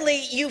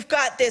literally you've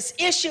got this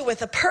issue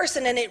with a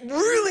person and it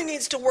really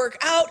needs to work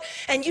out,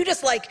 and you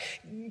just like,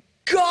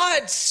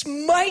 God,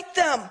 smite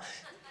them.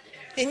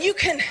 And you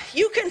can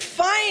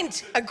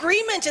find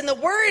agreement in the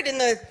word in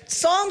the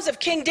Psalms of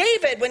King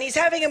David when he's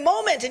having a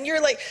moment, and you're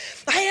like,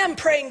 I am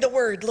praying the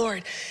word,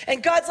 Lord.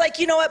 And God's like,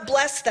 you know what?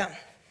 Bless them.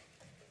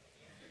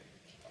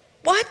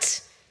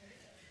 What?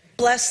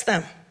 Bless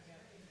them.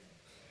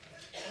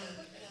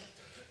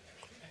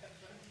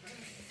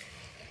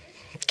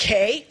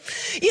 Okay,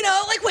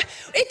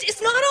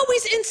 it's not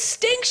always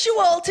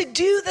instinctual to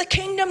do the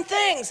kingdom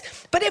things,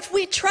 but if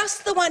we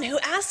trust the one who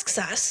asks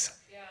us,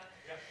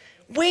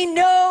 we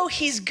know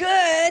he's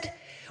good,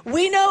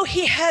 we know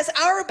he has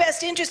our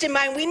best interest in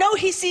mind, we know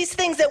he sees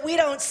things that we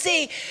don't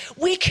see,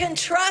 we can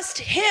trust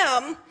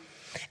him,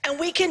 and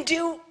we can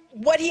do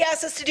what he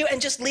asks us to do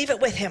and just leave it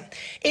with him.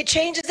 It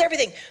changes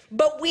everything,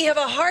 but we have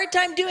a hard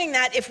time doing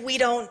that if we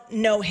don't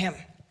know him.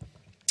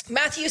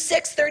 Matthew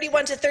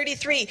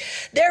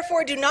 6:31-33.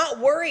 Therefore, do not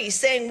worry,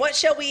 saying, what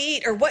shall we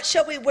eat, or what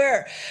shall we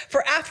wear?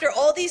 For after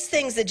all these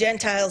things the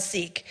Gentiles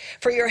seek.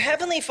 For your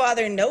heavenly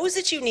Father knows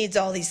that you need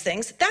all these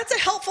things. That's a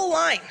helpful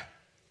line.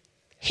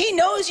 He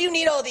knows you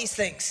need all these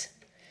things.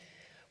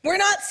 We're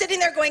not sitting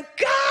there going,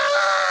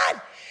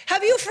 God,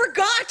 have you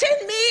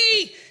forgotten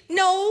me?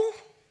 No,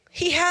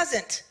 he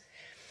hasn't.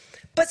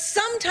 But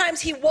sometimes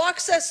he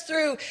walks us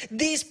through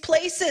these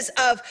places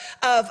of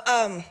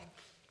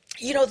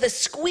the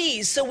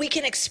squeeze, so we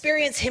can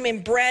experience him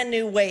in brand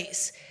new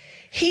ways.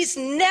 He's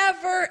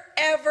never,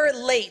 ever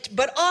late,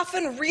 but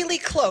often really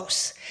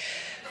close.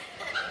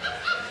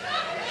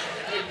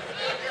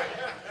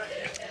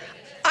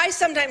 I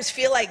sometimes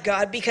feel like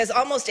God, because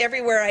almost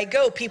everywhere I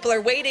go, people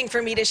are waiting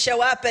for me to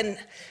show up, and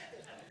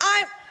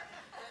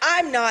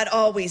I'm not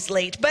always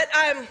late, but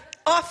I'm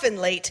often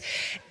later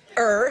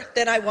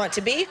than I want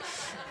to be.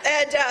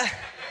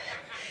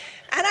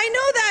 And I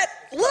know that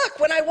look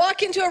when I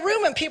walk into a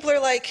room and people are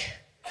like,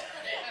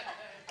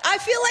 I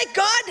feel like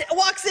God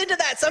walks into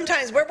that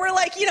sometimes where we're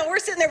like, we're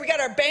sitting there, we got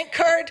our bank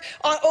card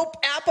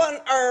app on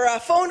our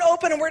phone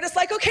open, and we're just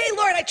like, okay,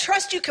 Lord, I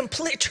trust you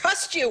completely,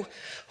 trust you.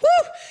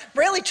 Woo,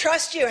 really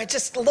trust you.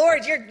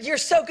 Lord, you're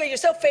so good, you're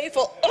so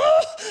faithful.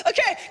 Oh,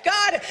 okay,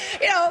 God,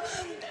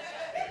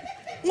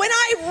 when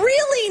I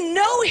really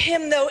know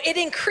him, though, it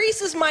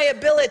increases my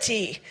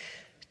ability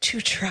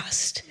to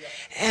trust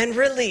and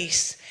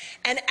release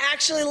and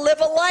actually live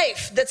a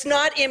life that's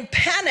not in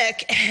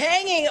panic,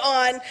 hanging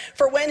on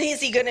for when is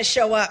he going to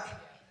show up.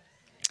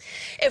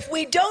 If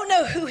we don't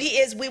know who he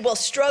is, we will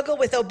struggle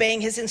with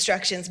obeying his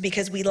instructions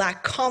because we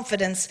lack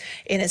confidence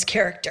in his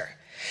character.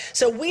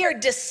 So we are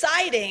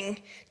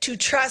deciding to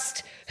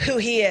trust who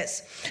he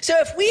is. So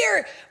if we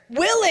are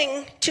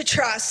willing to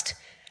trust,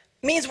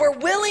 means we're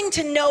willing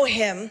to know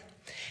him,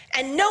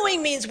 and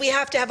knowing means we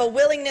have to have a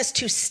willingness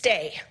to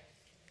stay.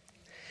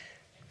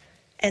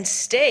 And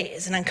stay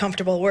is an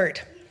uncomfortable word.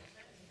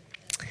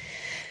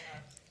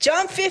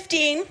 John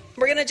 15,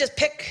 we're going to just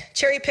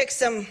cherry pick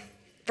some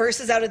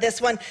verses out of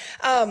this one.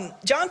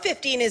 John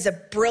 15 is a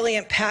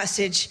brilliant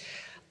passage,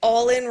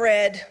 all in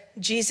red.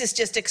 Jesus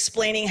just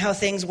explaining how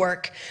things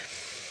work.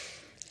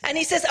 And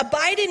he says,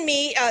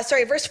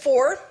 verse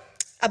 4,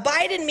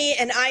 abide in me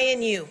and I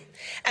in you.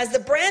 As the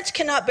branch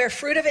cannot bear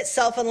fruit of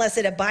itself unless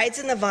it abides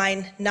in the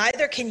vine,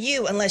 neither can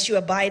you unless you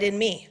abide in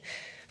me.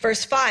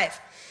 Verse 5,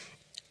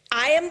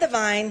 I am the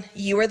vine,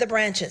 you are the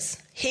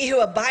branches. He who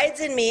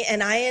abides in me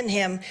and I in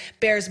him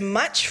bears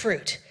much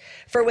fruit.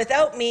 For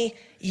without me,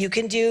 you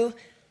can do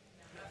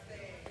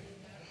nothing.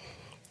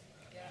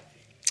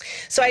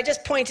 So I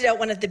just pointed out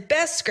one of the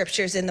best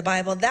scriptures in the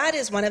Bible. That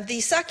is one of the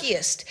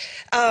suckiest.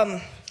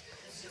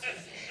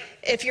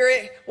 If you're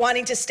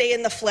wanting to stay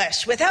in the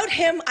flesh. Without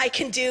him, I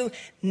can do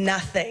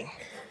nothing.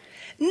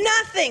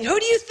 Nothing. Who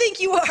do you think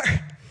you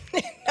are?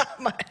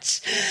 Not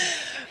much.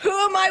 Who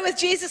am I with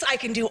Jesus? I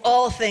can do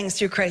all things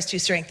through Christ who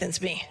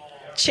strengthens me.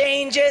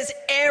 Changes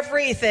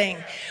everything.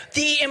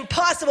 The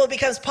impossible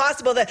becomes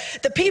possible.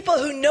 The people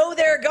who know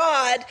their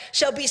God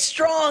shall be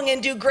strong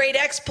and do great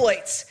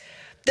exploits.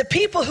 The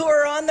people who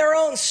are on their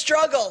own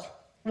struggle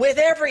with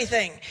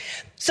everything.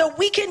 So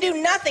we can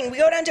do nothing. We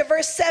go down to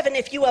verse 7.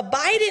 If you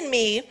abide in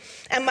me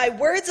and my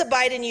words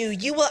abide in you,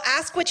 you will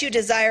ask what you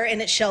desire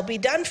and it shall be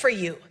done for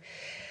you.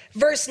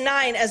 Verse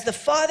 9, as the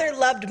Father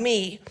loved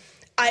me,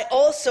 I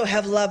also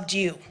have loved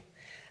you.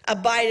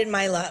 Abide in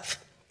my love.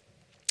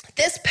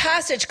 This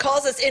passage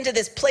calls us into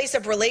this place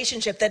of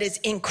relationship that is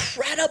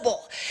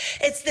incredible.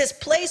 It's this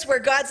place where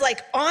God's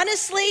like,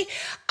 honestly,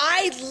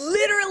 I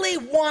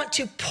literally want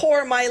to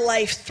pour my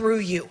life through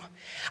you.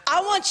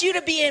 I want you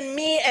to be in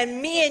me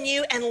and me in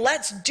you, and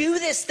let's do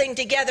this thing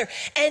together.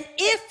 And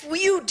if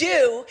you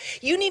do,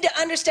 you need to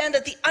understand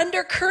that the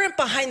undercurrent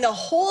behind the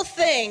whole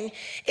thing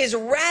is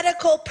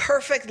radical,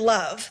 perfect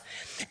love.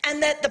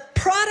 And that the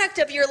product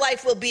of your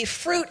life will be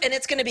fruit, and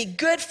it's going to be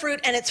good fruit,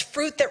 and it's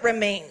fruit that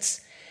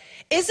remains.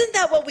 Isn't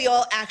that what we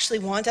all actually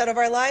want out of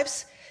our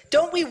lives?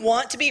 Don't we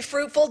want to be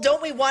fruitful? You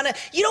don't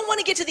want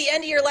to get to the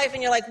end of your life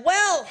and you're like,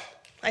 well,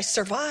 I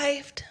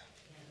survived.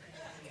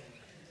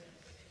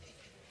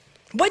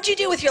 What'd you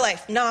do with your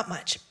life? Not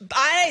much.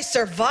 I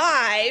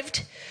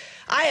survived.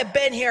 I have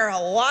been here a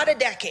lot of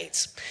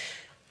decades.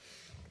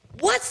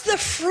 What's the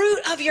fruit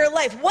of your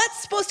life?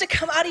 What's supposed to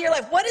come out of your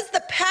life? What is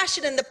the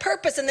passion and the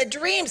purpose and the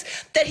dreams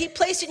that he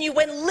placed in you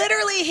when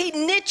literally he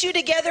knit you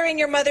together in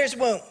your mother's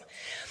womb?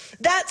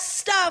 That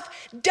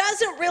stuff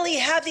doesn't really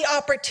have the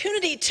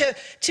opportunity to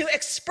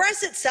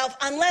express itself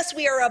unless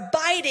we are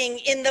abiding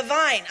in the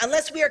vine,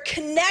 unless we are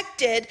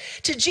connected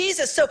to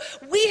Jesus. So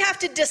we have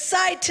to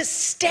decide to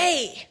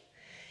stay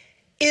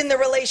in the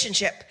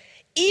relationship,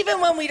 even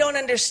when we don't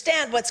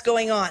understand what's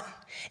going on,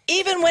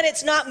 even when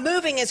it's not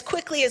moving as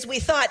quickly as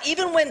we thought,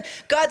 even when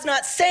God's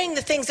not saying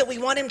the things that we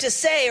want him to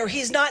say, or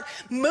he's not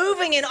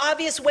moving in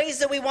obvious ways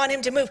that we want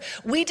him to move.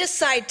 We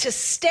decide to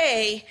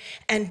stay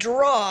and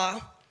draw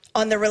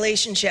on the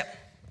relationship.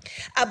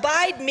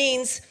 Abide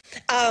means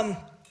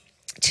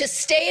to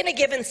stay in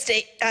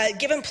a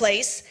given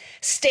place,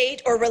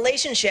 state, or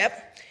relationship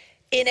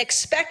in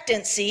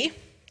expectancy,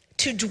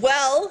 to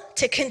dwell,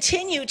 to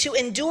continue, to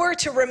endure,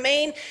 to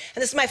remain,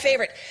 and this is my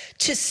favorite,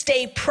 to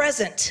stay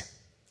present.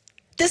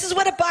 This is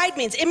what abide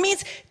means. It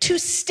means to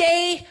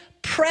stay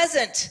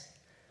present.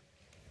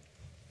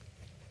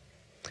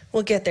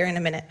 We'll get there in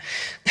a minute.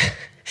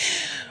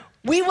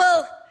 We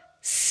will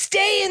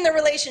stay in the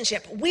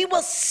relationship. We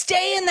will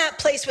stay in that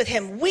place with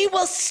him. We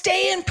will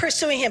stay in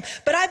pursuing him.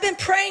 But I've been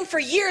praying for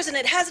years and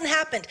it hasn't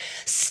happened.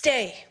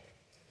 Stay.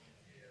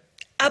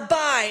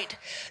 Abide,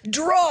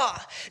 draw.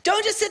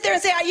 Don't just sit there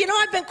and say,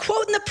 I've been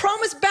quoting the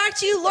promise back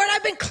to you. Lord,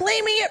 I've been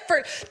claiming it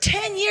for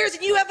 10 years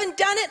and you haven't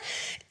done it.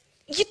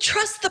 You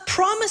trust the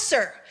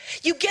promiser.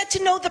 You get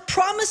to know the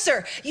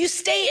promiser. You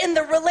stay in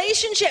the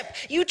relationship.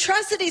 You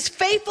trust that he's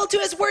faithful to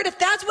his word. If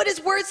that's what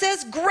his word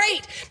says,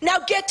 great. Now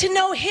get to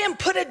know him.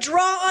 Put a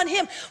draw on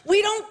him.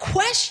 We don't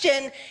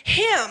question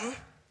him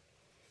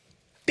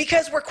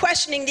because we're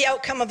questioning the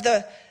outcome of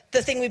the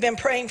the thing we've been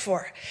praying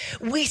for.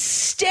 We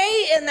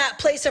stay in that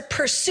place of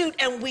pursuit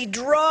and we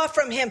draw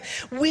from him.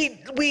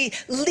 We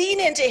lean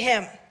into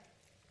him.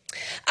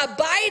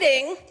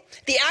 Abiding,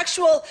 the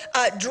actual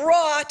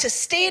draw to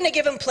stay in a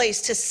given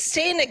place, to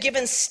stay in a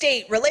given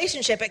state,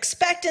 relationship,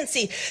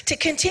 expectancy, to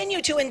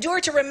continue, to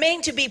endure, to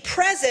remain, to be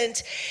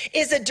present,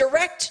 is a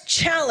direct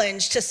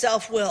challenge to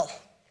self-will.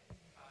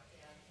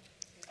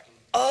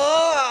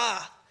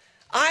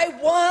 I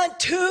want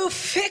to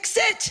fix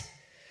it.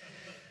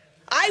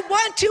 I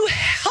want to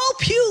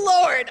help you,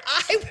 Lord.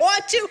 I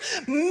want to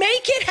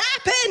make it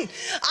happen.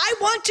 I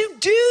want to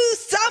do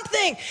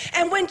something.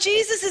 And when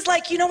Jesus is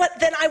like, you know what,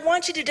 then I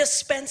want you to just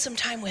spend some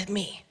time with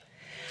me.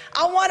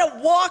 I want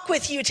to walk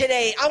with you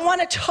today. I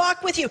want to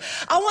talk with you.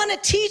 I want to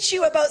teach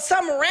you about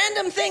some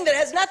random thing that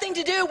has nothing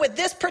to do with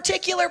this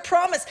particular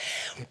promise.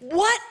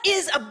 What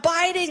is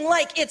abiding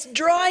like? It's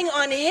drawing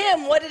on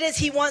him, what it is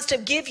he wants to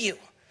give you.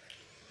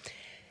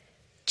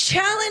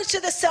 Challenge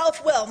to the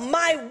self-will.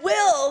 My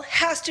will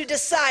has to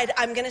decide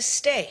I'm going to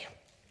stay.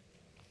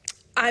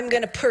 I'm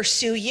going to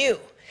pursue you.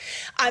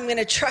 I'm going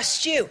to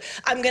trust you.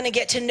 I'm going to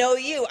get to know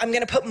you. I'm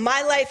going to put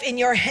my life in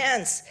your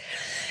hands.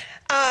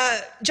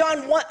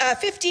 John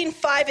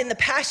 15:5 in the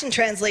Passion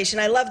Translation.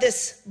 I love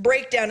this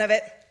breakdown of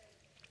it.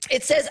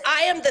 It says,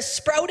 I am the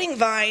sprouting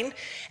vine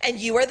and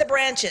you are the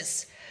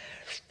branches.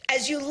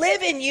 As you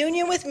live in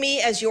union with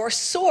me as your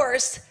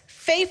source,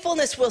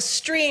 faithfulness will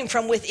stream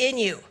from within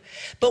you.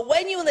 But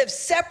when you live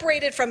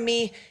separated from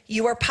me,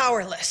 you are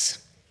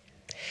powerless.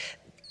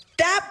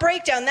 That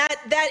breakdown,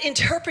 that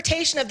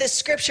interpretation of this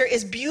scripture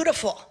is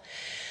beautiful.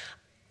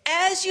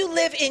 As you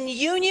live in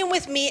union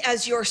with me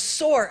as your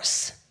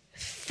source,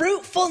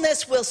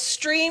 fruitfulness will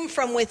stream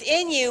from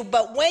within you,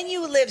 but when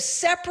you live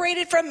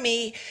separated from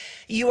me,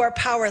 you are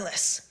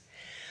powerless.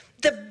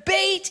 The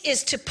bait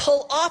is to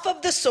pull off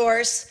of the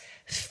source,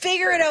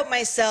 figure it out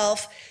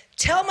myself,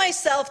 tell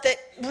myself that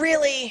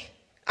really,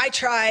 I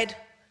tried,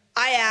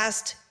 I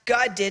asked,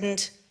 God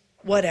didn't,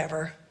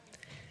 whatever.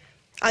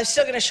 I'm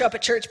still going to show up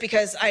at church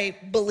because I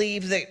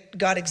believe that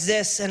God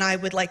exists and I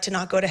would like to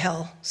not go to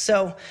hell.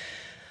 So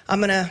I'm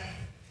going to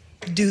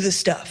do the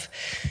stuff.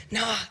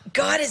 No,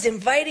 God is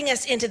inviting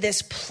us into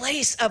this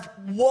place of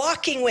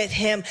walking with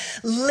him,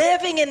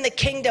 living in the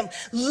kingdom,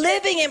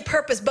 living in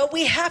purpose. But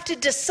we have to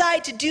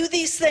decide to do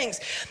these things.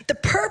 The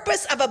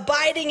purpose of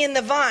abiding in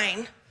the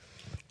vine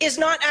is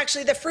not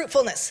actually the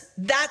fruitfulness.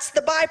 That's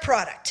the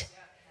byproduct.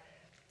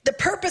 The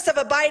purpose of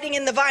abiding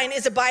in the vine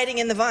is abiding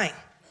in the vine.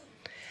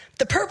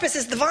 The purpose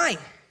is the vine.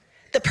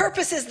 The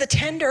purpose is the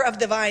tender of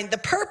the vine. The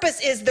purpose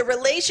is the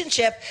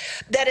relationship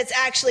that it's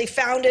actually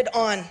founded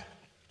on.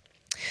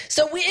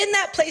 So in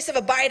that place of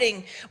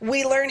abiding,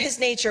 we learn his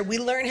nature, we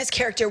learn his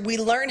character, we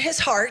learn his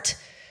heart,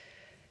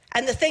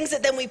 and the things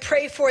that then we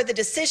pray for, the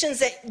decisions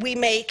that we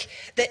make,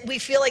 that we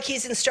feel like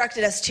he's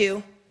instructed us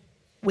to,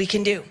 we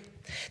can do.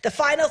 The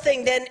final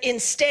thing then in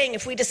staying,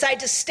 if we decide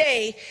to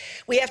stay,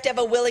 we have to have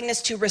a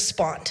willingness to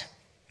respond.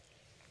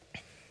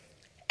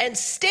 And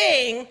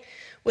staying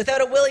without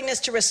a willingness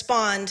to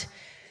respond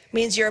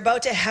means you're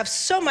about to have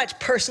so much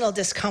personal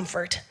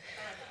discomfort.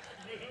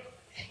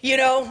 You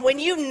know, when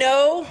you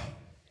know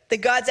that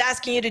God's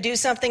asking you to do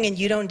something and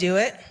you don't do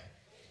it,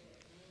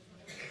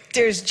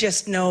 there's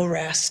just no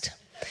rest.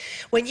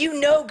 When you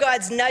know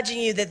God's nudging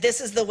you that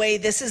this is the way,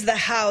 this is the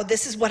how,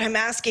 this is what I'm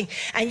asking,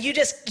 and you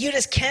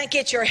just can't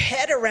get your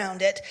head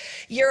around it,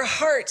 your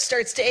heart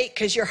starts to ache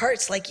because your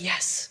heart's like,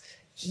 yes,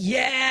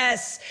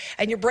 yes.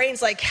 And your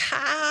brain's like,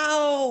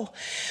 how?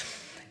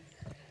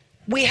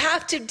 We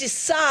have to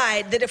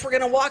decide that if we're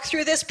going to walk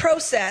through this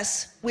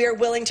process, we are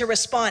willing to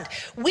respond.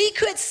 We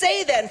could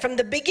say then from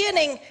the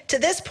beginning to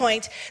this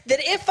point that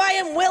if I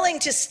am willing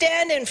to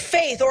stand in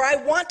faith, or I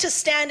want to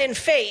stand in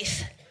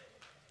faith,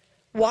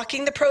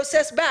 walking the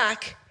process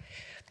back,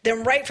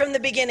 then right from the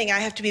beginning, I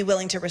have to be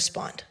willing to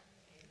respond.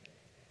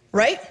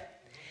 Right?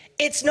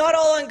 It's not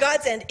all on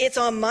God's end, it's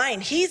on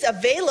mine. He's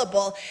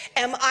available.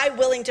 Am I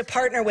willing to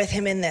partner with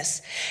him in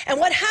this? And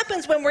what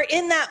happens when we're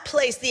in that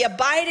place, the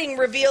abiding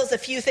reveals a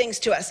few things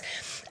to us.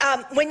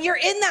 When you're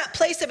in that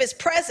place of his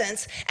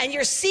presence and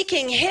you're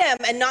seeking him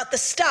and not the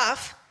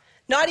stuff,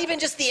 not even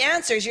just the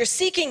answers, you're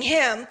seeking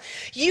him,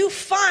 you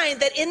find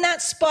that in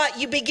that spot,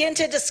 you begin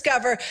to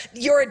discover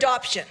your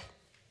adoption.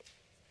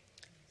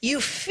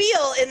 You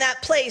feel in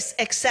that place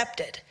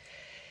accepted.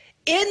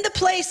 In the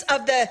place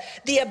of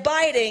the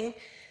abiding,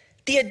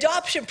 the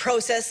adoption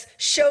process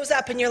shows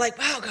up and you're like,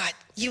 wow, God,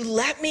 you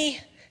let me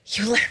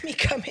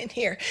come in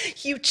here.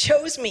 You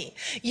chose me.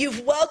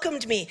 You've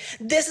welcomed me.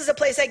 This is a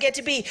place I get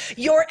to be.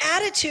 Your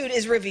attitude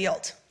is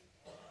revealed.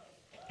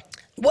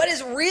 What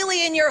is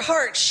really in your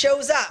heart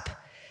shows up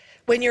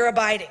when you're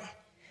abiding.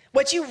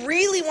 What you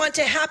really want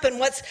to happen,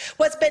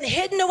 what's been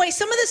hidden away,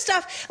 some of the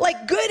stuff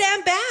like good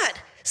and bad,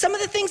 some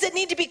of the things that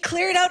need to be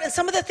cleared out and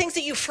some of the things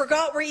that you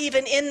forgot were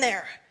even in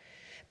there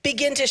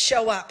begin to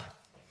show up.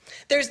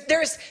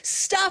 There's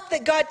stuff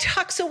that God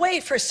tucks away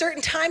for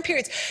certain time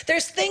periods.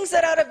 There's things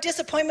that out of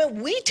disappointment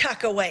we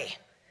tuck away.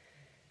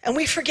 And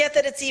we forget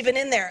that it's even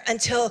in there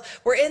until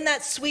we're in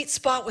that sweet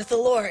spot with the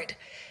Lord.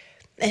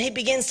 and he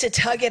begins to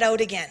tug it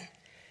out again.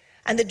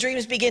 And the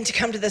dreams begin to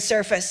come to the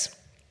surface.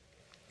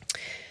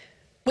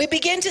 We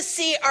begin to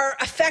see our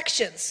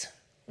affections.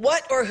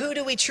 What or who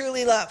do we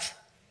truly love?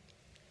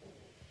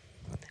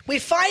 We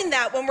find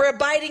that when we're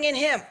abiding in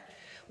him.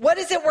 What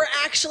is it we're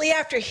actually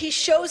after? He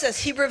shows us,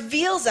 he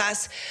reveals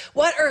us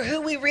what or who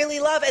we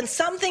really love. And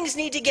some things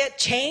need to get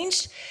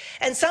changed.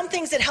 And some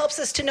things it helps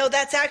us to know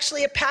that's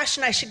actually a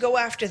passion. I should go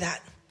after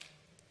that.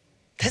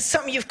 That's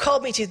something you've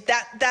called me to.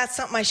 That's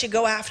something I should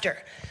go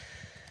after.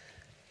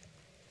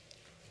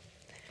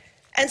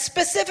 And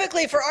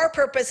specifically for our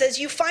purposes,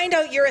 you find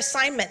out your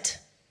assignment.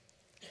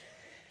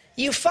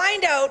 You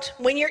find out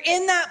when you're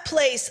in that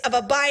place of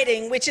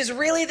abiding, which is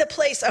really the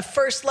place of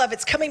first love.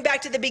 It's coming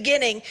back to the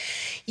beginning.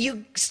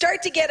 You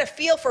start to get a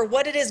feel for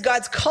what it is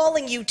God's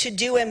calling you to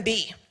do and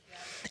be.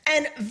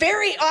 And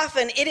very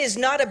often it is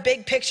not a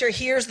big picture,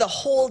 here's the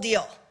whole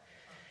deal.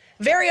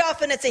 Very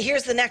often it's a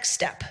here's the next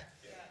step.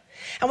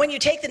 And when you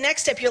take the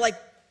next step, you're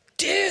like,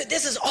 dude,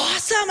 this is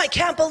awesome. I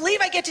can't believe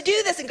I get to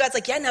do this. And God's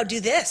like, yeah, now do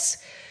this.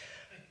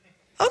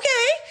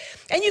 Okay.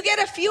 And you get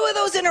a few of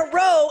those in a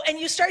row and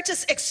you start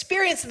to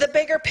experience the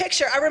bigger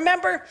picture. I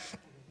remember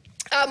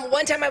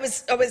one time I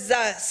was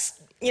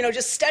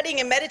just studying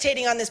and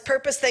meditating on this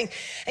purpose thing,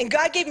 and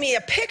God gave me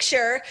a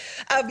picture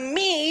of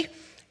me,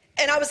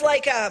 and I was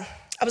like a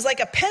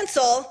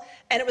pencil,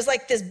 and it was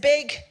like this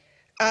big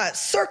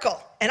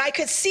circle, and I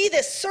could see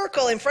this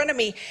circle in front of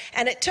me,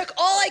 and it took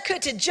all I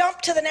could to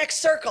jump to the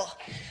next circle.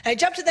 And I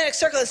jumped to the next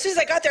circle. As soon as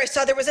I got there, I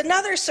saw there was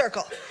another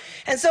circle.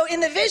 And so in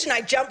the vision,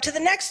 I jumped to the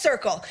next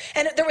circle,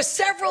 and there was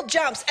several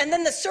jumps, and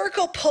then the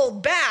circle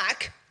pulled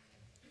back,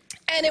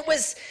 and it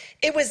was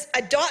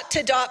a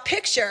dot-to-dot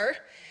picture,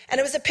 and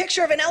it was a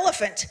picture of an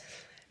elephant,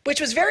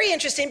 which was very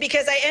interesting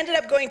because I ended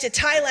up going to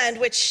Thailand,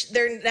 which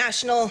their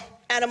national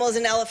animal is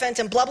an elephant,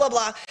 and blah, blah,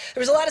 blah.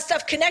 There was a lot of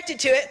stuff connected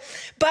to it,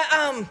 but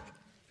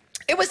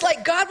it was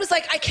like God was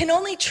like, I can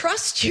only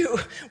trust you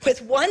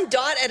with one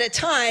dot at a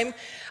time.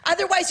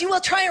 Otherwise, you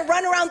will try and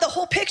run around the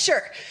whole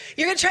picture.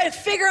 You're going to try to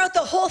figure out the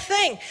whole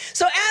thing.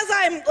 So as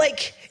I'm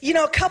like,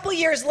 a couple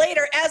years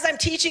later, as I'm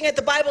teaching at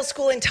the Bible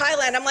school in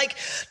Thailand, I'm like,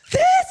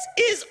 this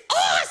is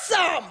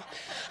awesome.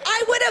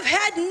 I would have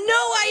had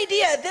no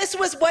idea this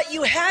was what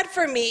you had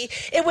for me.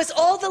 It was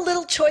all the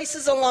little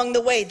choices along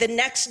the way, the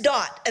next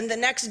dot and the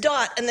next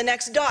dot and the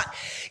next dot.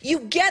 You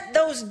get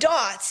those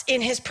dots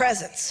in his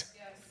presence.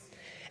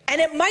 And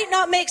it might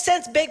not make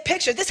sense, big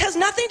picture. This has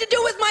nothing to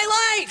do with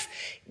my life.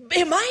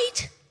 It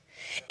might.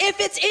 If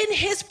it's in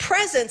his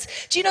presence.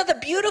 Do you know the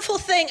beautiful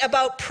thing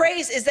about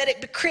praise is that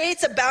it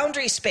creates a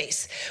boundary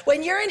space.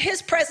 When you're in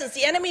his presence,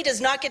 the enemy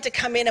does not get to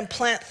come in and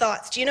plant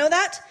thoughts. Do you know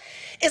that?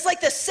 It's like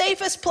the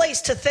safest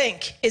place to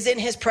think is in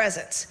his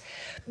presence.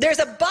 There's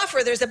a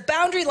buffer, there's a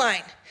boundary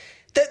line.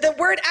 The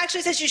word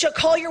actually says you shall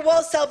call your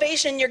walls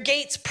salvation and your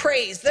gates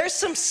praise. There's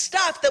some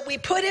stuff that we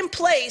put in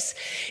place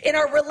in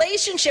our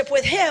relationship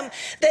with him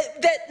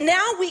that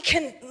now we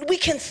can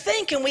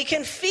think and we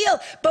can feel,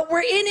 but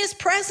we're in his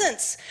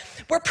presence.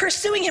 We're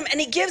pursuing him, and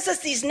he gives us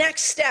these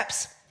next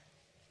steps.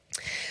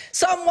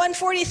 Psalm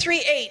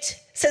 143:8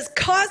 says,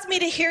 cause me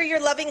to hear your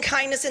loving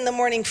kindness in the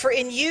morning, for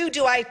in you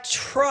do I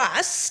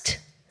trust.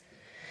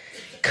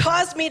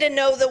 Cause me to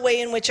know the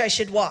way in which I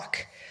should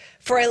walk,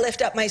 for I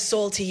lift up my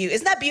soul to you.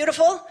 Isn't that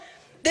beautiful?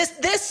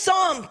 This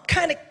psalm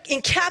kind of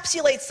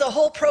encapsulates the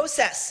whole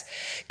process.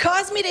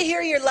 Cause me to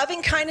hear your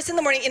loving kindness in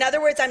the morning. In other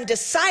words, I'm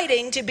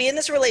deciding to be in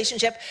this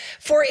relationship,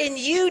 for in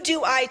you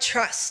do I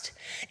trust.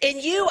 In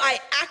you I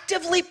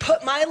actively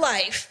put my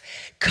life.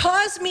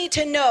 Cause me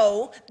to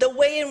know the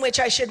way in which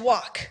I should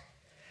walk,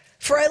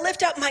 for I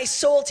lift up my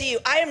soul to you.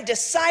 I am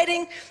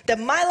deciding that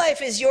my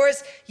life is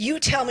yours. You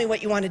tell me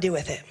what you want to do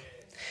with it.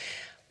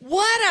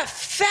 What a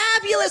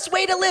fabulous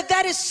way to live.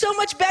 That is so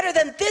much better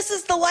than this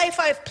is the life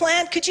I've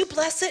planned. Could you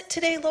bless it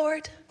today,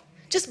 Lord?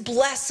 Just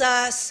bless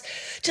us.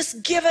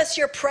 Just give us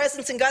your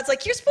presence. And God's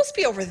like, you're supposed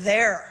to be over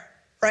there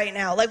right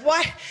now. Like,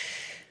 why?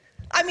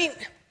 I mean,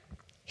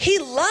 he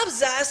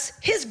loves us.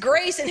 His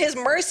grace and his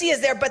mercy is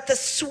there. But the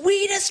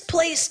sweetest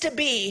place to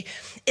be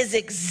is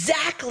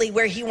exactly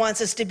where he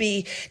wants us to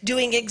be,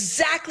 doing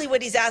exactly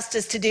what he's asked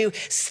us to do,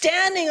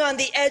 standing on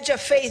the edge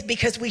of faith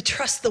because we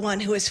trust the one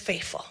who is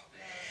faithful.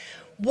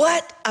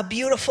 What a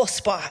beautiful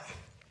spot.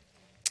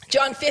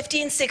 John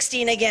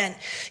 15:16 again.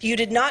 You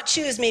did not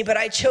choose me, but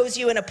I chose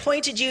you and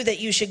appointed you that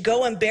you should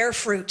go and bear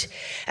fruit,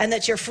 and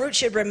that your fruit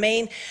should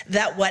remain,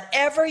 that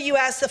whatever you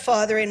ask the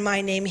Father in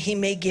my name, he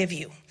may give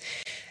you.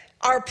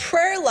 Our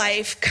prayer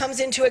life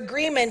comes into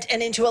agreement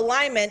and into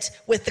alignment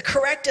with the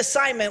correct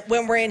assignment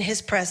when we're in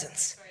his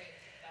presence.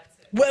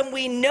 When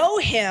we know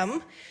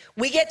him,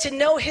 we get to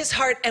know his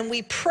heart and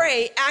we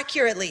pray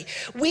accurately.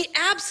 We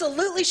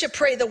absolutely should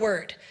pray the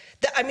word.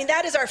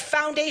 That is our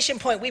foundation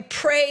point. We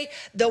pray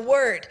the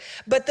word.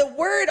 But the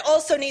word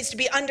also needs to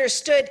be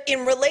understood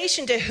in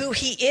relation to who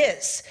he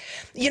is.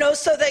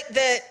 So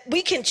that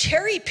we can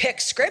cherry pick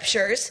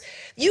scriptures.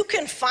 You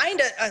can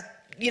find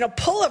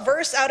pull a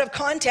verse out of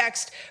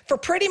context for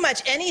pretty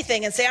much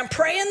anything and say, I'm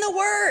praying the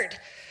word.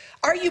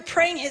 Are you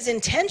praying his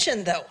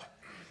intention though?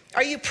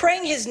 Are you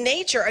praying his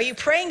nature? Are you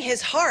praying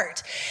his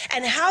heart?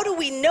 And how do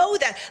we know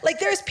that? Like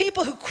there's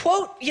people who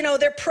quote,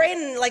 they're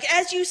praying like,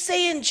 as you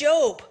say in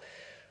Job.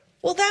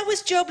 Well, that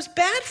was Job's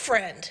bad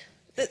friend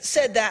that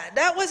said that.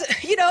 That was,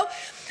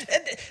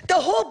 the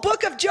whole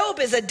book of Job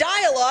is a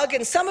dialogue,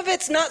 and some of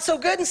it's not so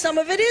good and some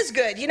of it is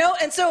good,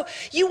 And so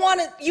you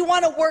want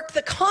to work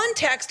the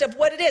context of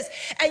what it is.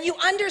 And you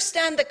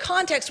understand the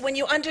context when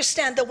you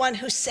understand the one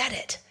who said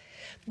it.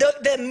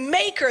 The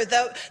maker,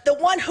 the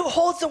one who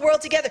holds the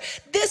world together.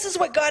 This is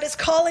what God is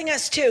calling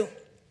us to.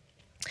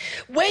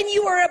 When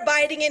you are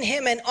abiding in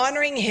him and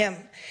honoring him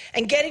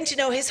and getting to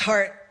know his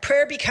heart,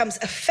 prayer becomes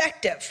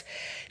effective.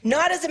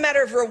 Not as a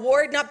matter of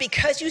reward, not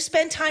because you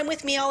spend time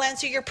with me, I'll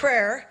answer your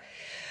prayer,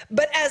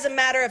 but as a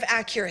matter of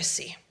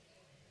accuracy.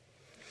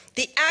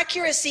 The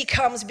accuracy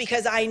comes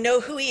because I know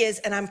who he is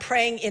and I'm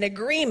praying in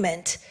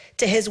agreement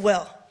to his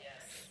will.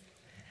 Yes.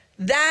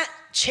 That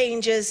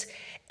changes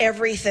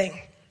everything.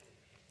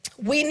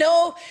 We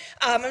know,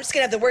 I'm just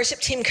going to have the worship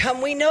team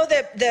come. We know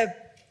that the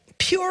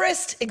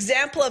purest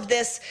example of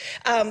this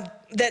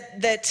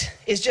that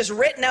is just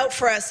written out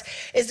for us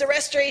is the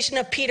restoration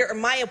of Peter, or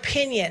my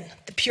opinion,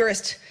 the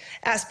purest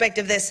aspect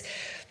of this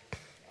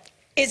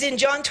is in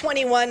John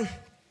 21.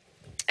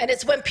 And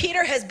it's when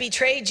Peter has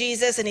betrayed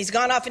Jesus and he's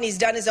gone off and he's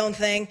done his own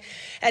thing.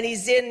 And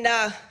he's in,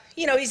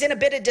 he's in a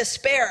bit of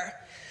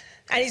despair.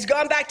 And he's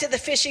gone back to the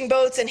fishing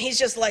boats and he's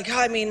just like,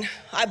 I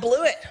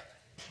blew it.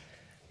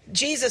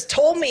 Jesus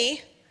told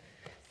me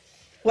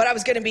what I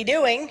was going to be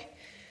doing,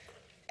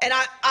 and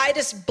I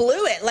just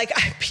blew it. Like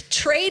I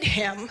betrayed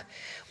him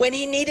when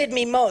he needed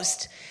me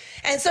most.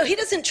 And so he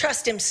doesn't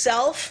trust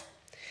himself.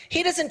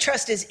 He doesn't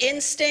trust his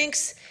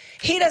instincts.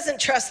 He doesn't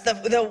trust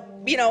that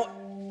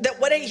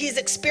what he's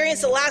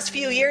experienced the last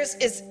few years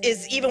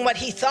is even what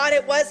he thought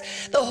it was.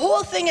 The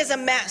whole thing is a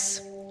mess.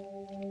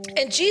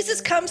 And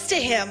Jesus comes to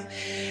him,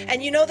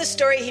 and you know the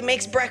story. He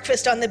makes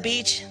breakfast on the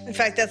beach. In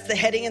fact, that's the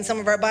heading in some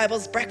of our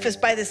Bibles,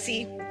 breakfast by the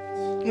sea,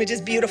 which is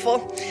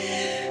beautiful.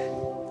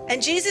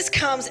 And Jesus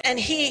comes, and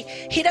he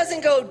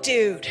doesn't go,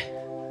 dude,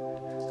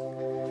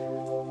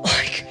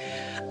 like,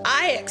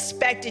 I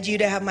expected you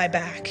to have my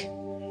back.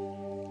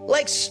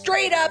 Like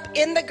straight up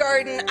in the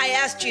garden, I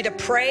asked you to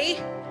pray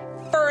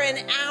for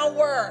an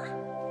hour,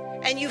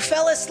 and you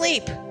fell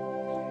asleep.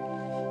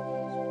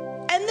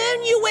 And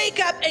then you wake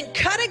up and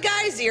cut a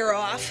guy's ear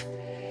off.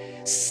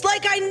 It's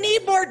like I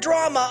need more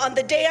drama on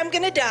the day I'm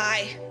gonna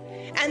die.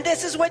 And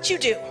this is what you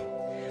do.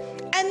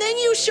 And then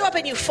you show up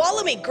and you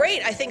follow me.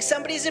 Great, I think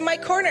somebody's in my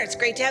corner. It's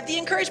great to have the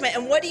encouragement.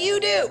 And what do?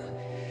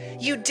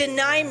 You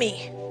deny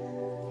me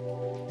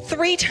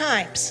 3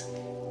 times.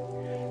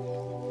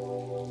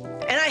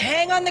 And I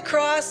hang on the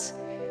cross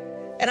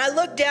and I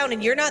look down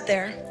and you're not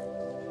there.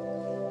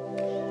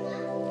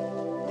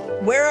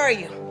 Where are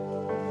you?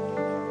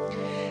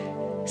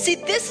 See,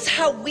 this is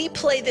how we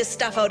play this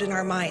stuff out in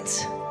our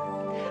minds.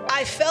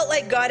 I felt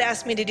like God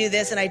asked me to do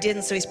this and I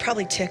didn't, so he's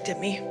probably ticked at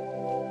me.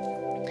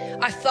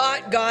 I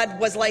thought God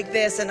was like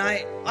this and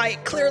I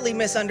clearly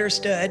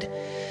misunderstood.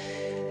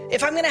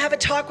 If I'm gonna have a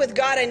talk with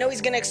God, I know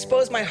he's gonna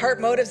expose my heart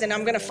motives and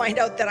I'm gonna find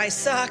out that I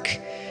suck.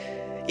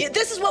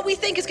 This is what we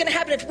think is gonna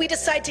happen if we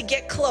decide to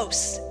get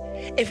close,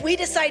 if we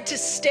decide to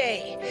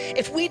stay,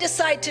 if we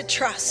decide to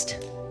trust.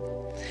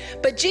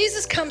 But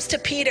Jesus comes to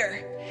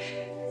Peter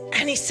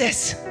and he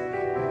says,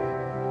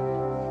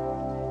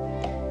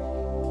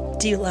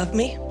 do you love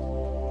me?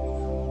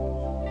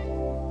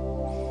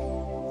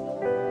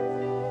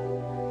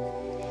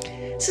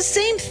 It's the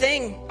same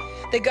thing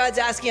that God's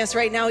asking us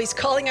right now. He's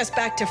calling us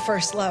back to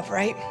first love,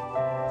 right?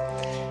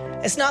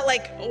 It's not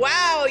like,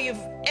 wow,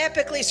 you've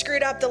epically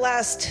screwed up the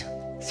last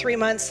 3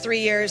 months, 3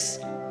 years,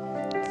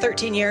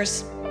 13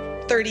 years,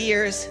 30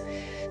 years.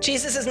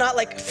 Jesus is not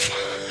like,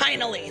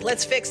 finally,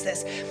 let's fix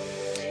this.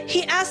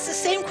 He asks the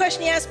same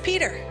question he asked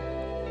Peter.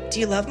 Do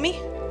you love me?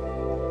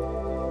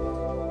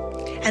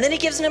 And then he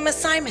gives him an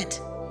assignment.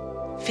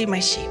 Feed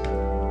my sheep.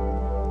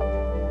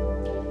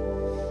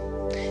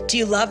 Do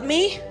you love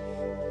me?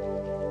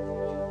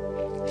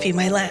 Feed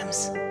my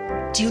lambs.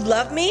 Do you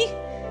love me?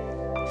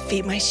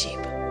 Feed my sheep.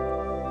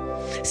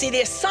 See,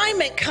 the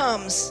assignment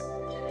comes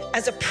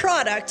as a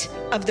product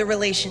of the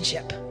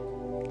relationship.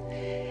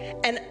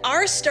 And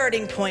our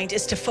starting point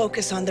is to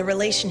focus on the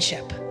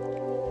relationship.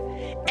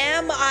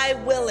 Am I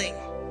willing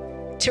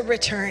to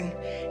return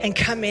and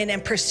come in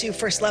and pursue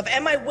first love?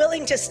 Am I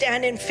willing to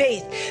stand in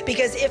faith?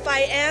 Because if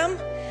I am,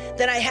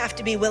 then I have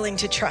to be willing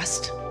to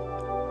trust.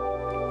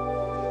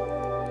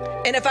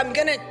 And if I'm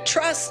gonna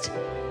trust,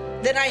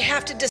 then I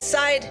have to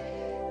decide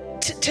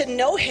to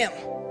know him.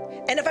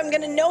 And if I'm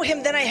gonna know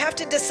him, then I have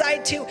to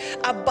decide to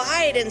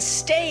abide and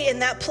stay in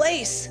that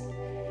place.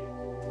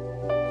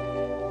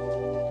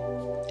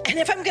 And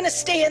if I'm gonna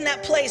stay in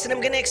that place and I'm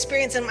gonna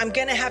experience him, I'm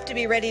gonna have to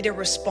be ready to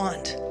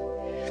respond.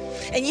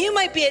 And you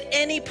might be at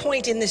any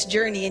point in this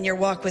journey in your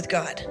walk with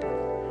God.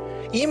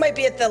 You might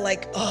be at the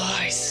like, oh,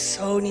 I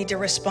so need to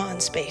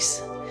respond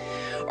space.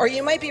 Or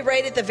you might be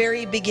right at the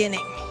very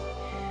beginning.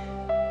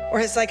 Or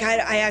it's like,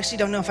 I actually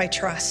don't know if I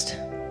trust.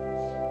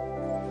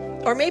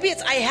 Or maybe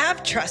it's I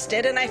have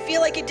trusted and I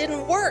feel like it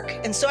didn't work,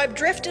 and so I've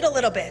drifted a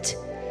little bit.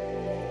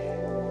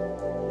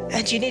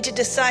 And you need to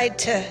decide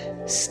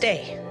to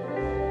stay.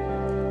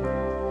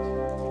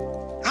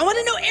 I want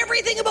to know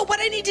everything about what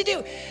I need to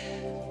do.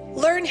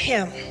 Learn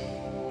him.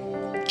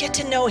 Get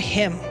to know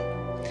him.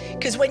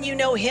 Because when you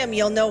know him,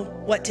 you'll know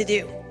what to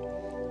do.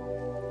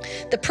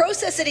 The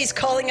process that he's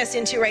calling us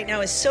into right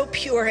now is so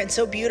pure and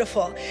so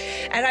beautiful.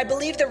 And I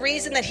believe the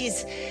reason that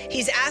he's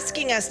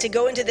asking us to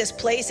go into this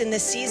place in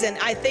this season,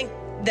 I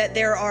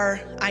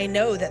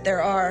know that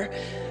there are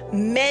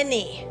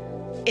many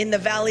in the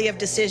valley of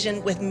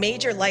decision with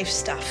major life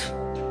stuff,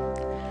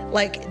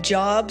 like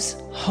jobs,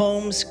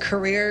 homes,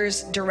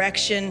 careers,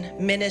 direction,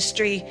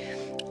 ministry,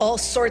 all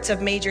sorts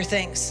of major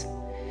things.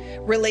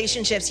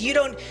 Relationships, you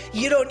don't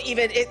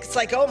even, it's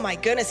like, oh my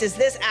goodness, is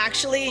this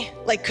actually,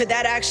 like, could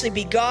that actually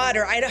be God?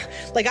 Or I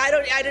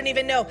don't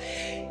even know.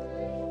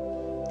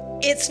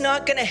 It's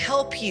not going to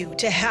help you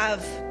to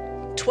have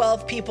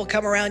 12 people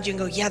come around you and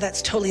go, yeah,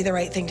 that's totally the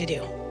right thing to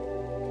do.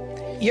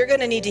 You're going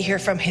to need to hear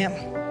from him.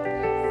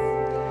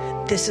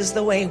 This is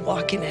the way,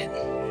 walk in it.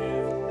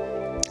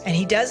 And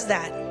he does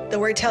that. The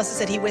word tells us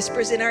that he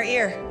whispers in our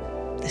ear,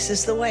 this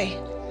is the way,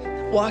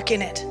 walk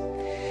in it.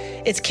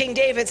 It's King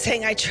David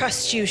saying, I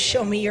trust you,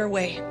 show me your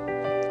way.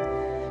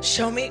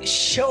 Show me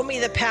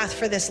the path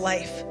for this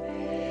life.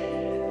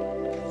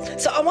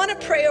 So I want to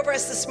pray over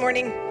us this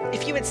morning.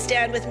 If you would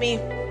stand with me.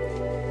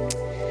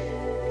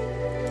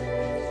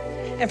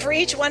 And for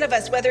each one of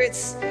us, whether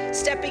it's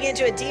stepping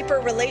into a deeper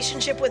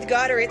relationship with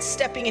God or it's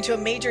stepping into a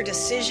major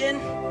decision,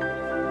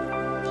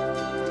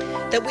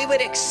 that we would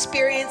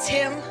experience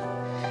him.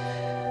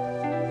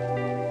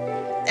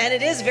 And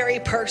it is very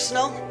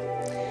personal.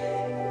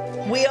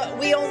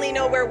 We only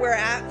know where we're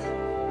at.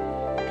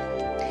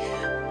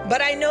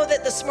 But I know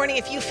that this morning,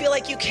 if you feel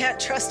like you can't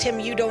trust him,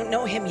 you don't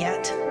know him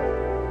yet.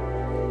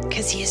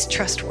 Because he is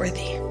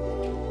trustworthy.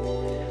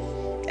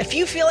 If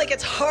you feel like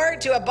it's hard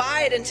to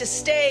abide and to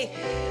stay,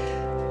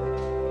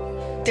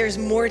 there's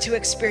more to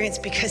experience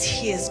because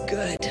he is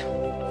good.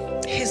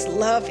 His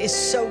love is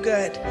so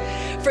good.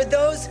 For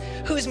those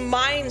whose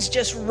minds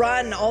just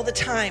run all the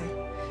time,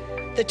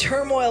 the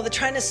turmoil, the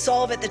trying to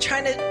solve it, the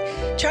trying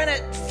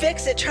to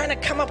fix it, trying to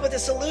come up with a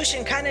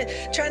solution, trying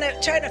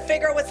to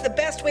figure out what's the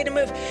best way to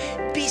move.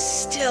 Be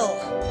still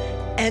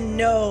and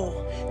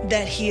know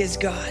that he is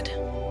God.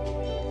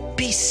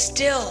 Be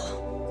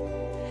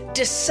still.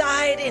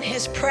 Decide in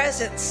his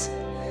presence.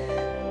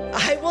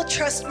 I will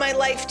trust my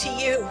life to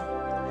you.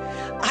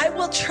 I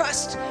will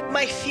trust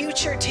my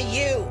future to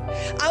you.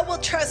 I will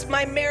trust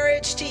my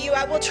marriage to you.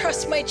 I will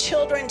trust my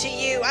children to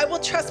you. I will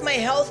trust my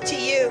health to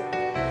you.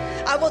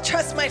 I will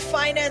trust my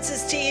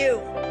finances to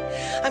you.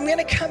 I'm going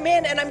to come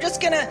in and I'm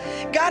just going to,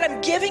 God, I'm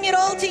giving it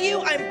all to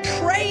you. I'm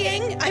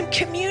praying, I'm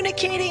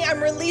communicating,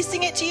 I'm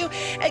releasing it to you.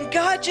 And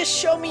God, just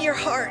show me your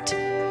heart.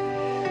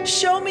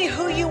 Show me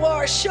who you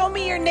are. Show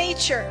me your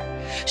nature.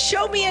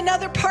 Show me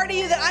another part of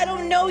you that I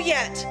don't know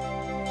yet.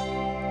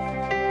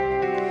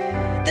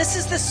 This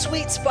is the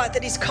sweet spot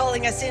that he's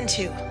calling us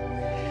into.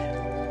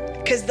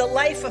 Because the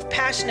life of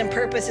passion and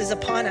purpose is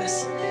upon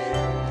us.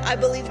 I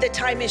believe that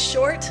time is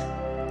short.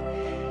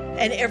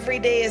 And every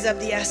day is of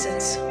the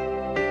essence.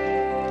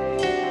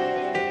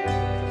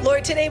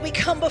 Lord, today we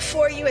come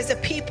before you as a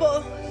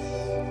people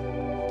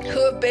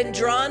who have been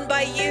drawn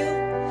by you,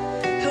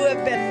 who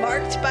have been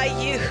marked by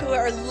you, who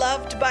are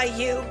loved by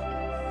you.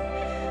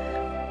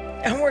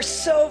 And we're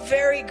so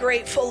very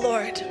grateful,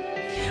 Lord.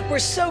 We're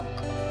so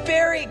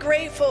very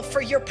grateful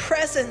for your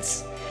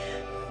presence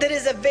that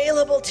is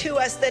available to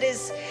us, that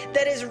is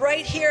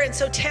right here and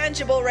so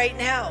tangible right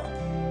now.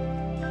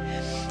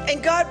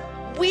 And God,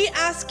 we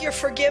ask your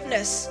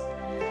forgiveness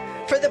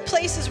for the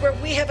places where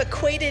we have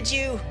equated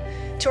you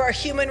to our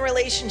human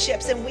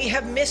relationships and we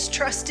have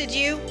mistrusted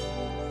you,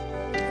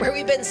 where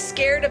we've been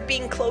scared of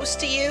being close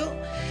to you,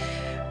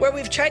 where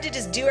we've tried to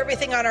just do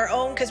everything on our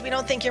own because we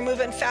don't think you're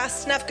moving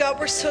fast enough. God,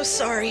 we're so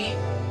sorry.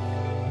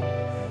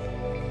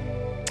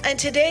 And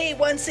today,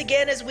 once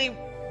again, as we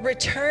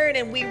return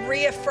and we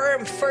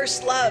reaffirm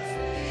first love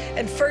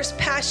and first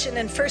passion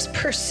and first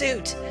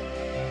pursuit,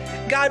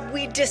 God,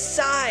 we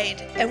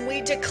decide and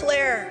we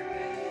declare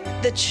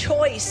the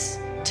choice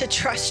to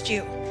trust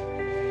you.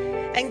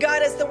 And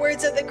God, as the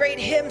words of the great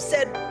hymn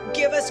said,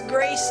 give us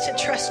grace to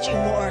trust you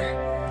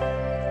more.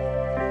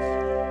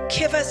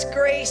 Give us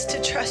grace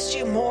to trust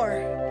you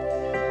more.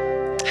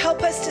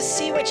 Help us to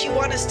see what you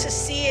want us to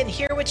see and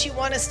hear what you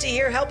want us to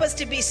hear. Help us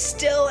to be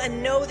still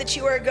and know that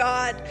you are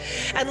God.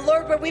 And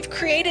Lord, where we've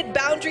created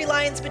boundary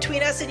lines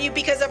between us and you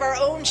because of our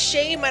own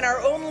shame and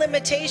our own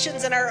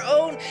limitations and our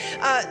own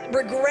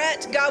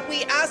regret, God,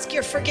 we ask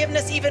your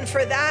forgiveness even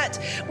for that.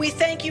 We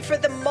thank you for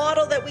the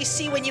model that we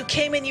see when you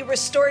came and you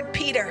restored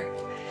Peter.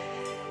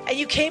 And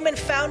you came and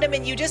found him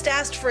and you just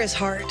asked for his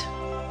heart.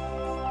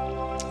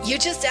 You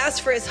just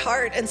asked for his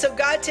heart. And so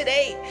God,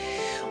 today,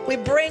 we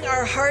bring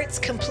our hearts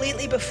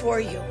completely before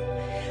you.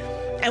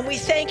 And we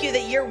thank you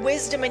that your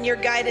wisdom and your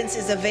guidance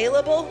is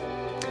available.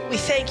 We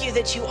thank you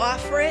that you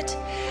offer it.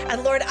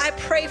 And Lord, I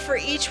pray for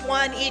each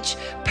one, each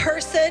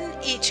person,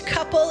 each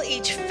couple,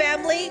 each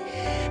family,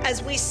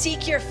 as we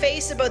seek your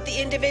face about the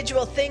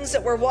individual things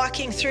that we're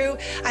walking through.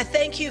 I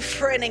thank you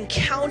for an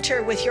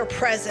encounter with your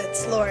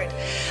presence, Lord.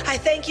 I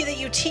thank you that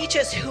you teach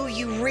us who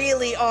you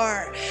really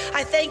are.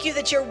 I thank you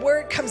that your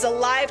word comes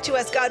alive to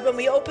us, God. When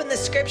we open the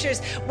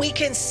scriptures, we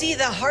can see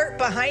the heart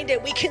behind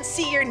it. We can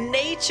see your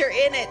nature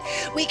in it.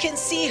 We can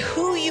see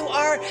who you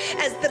are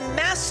as the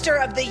master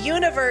of the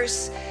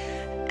universe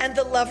and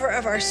the lover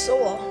of our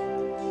soul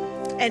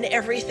and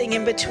everything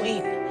in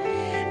between.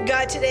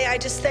 God, today I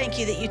just thank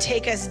you that you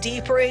take us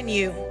deeper in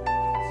you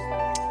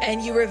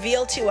and you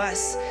reveal to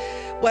us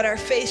what our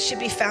faith should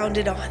be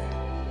founded on.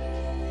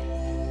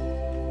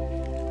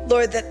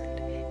 Lord, that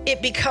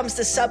it becomes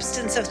the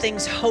substance of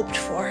things hoped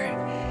for,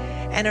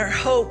 and our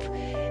hope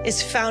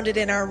is founded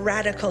in our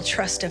radical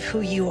trust of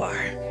who you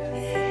are.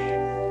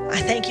 I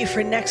thank you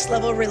for next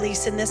level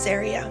release in this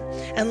area.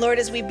 And Lord,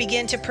 as we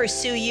begin to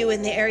pursue you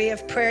in the area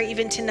of prayer,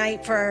 even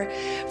tonight for our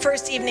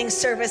first evening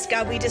service,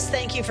 God, we just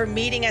thank you for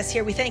meeting us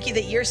here. We thank you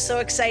that you're so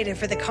excited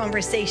for the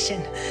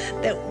conversation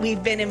that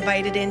we've been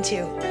invited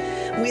into.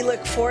 We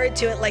look forward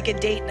to it like a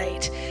date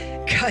night.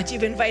 God,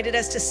 you've invited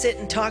us to sit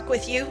and talk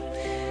with you.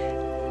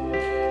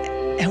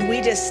 And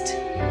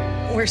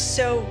we're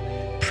so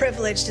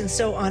privileged and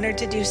so honored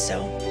to do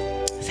so.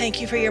 Thank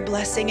you for your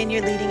blessing and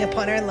your leading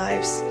upon our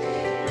lives.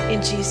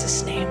 In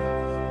Jesus' name,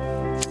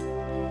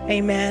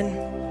 amen.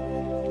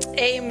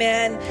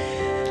 Amen.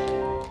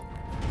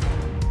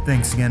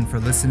 Thanks again for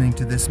listening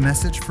to this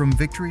message from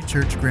Victory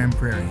Church Grand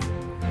Prairie.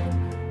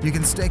 You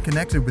can stay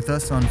connected with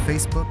us on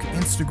Facebook,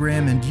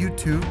 Instagram, and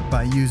YouTube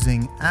by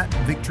using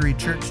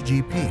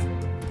 @VictoryChurchGP.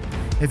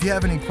 If you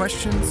have any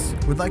questions,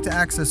 would like to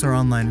access our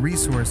online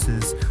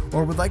resources,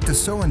 or would like to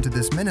sow into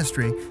this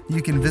ministry,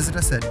 you can visit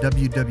us at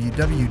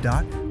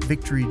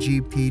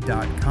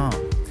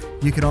www.victorygp.com.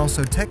 You can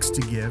also text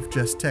to give.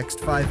 Just text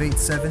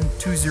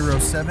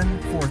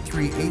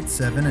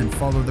 587-207-4387 and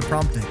follow the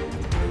prompting.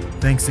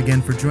 Thanks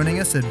again for joining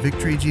us at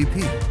Victory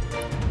GP.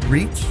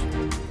 Reach,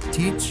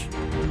 teach,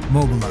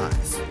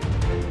 mobilize.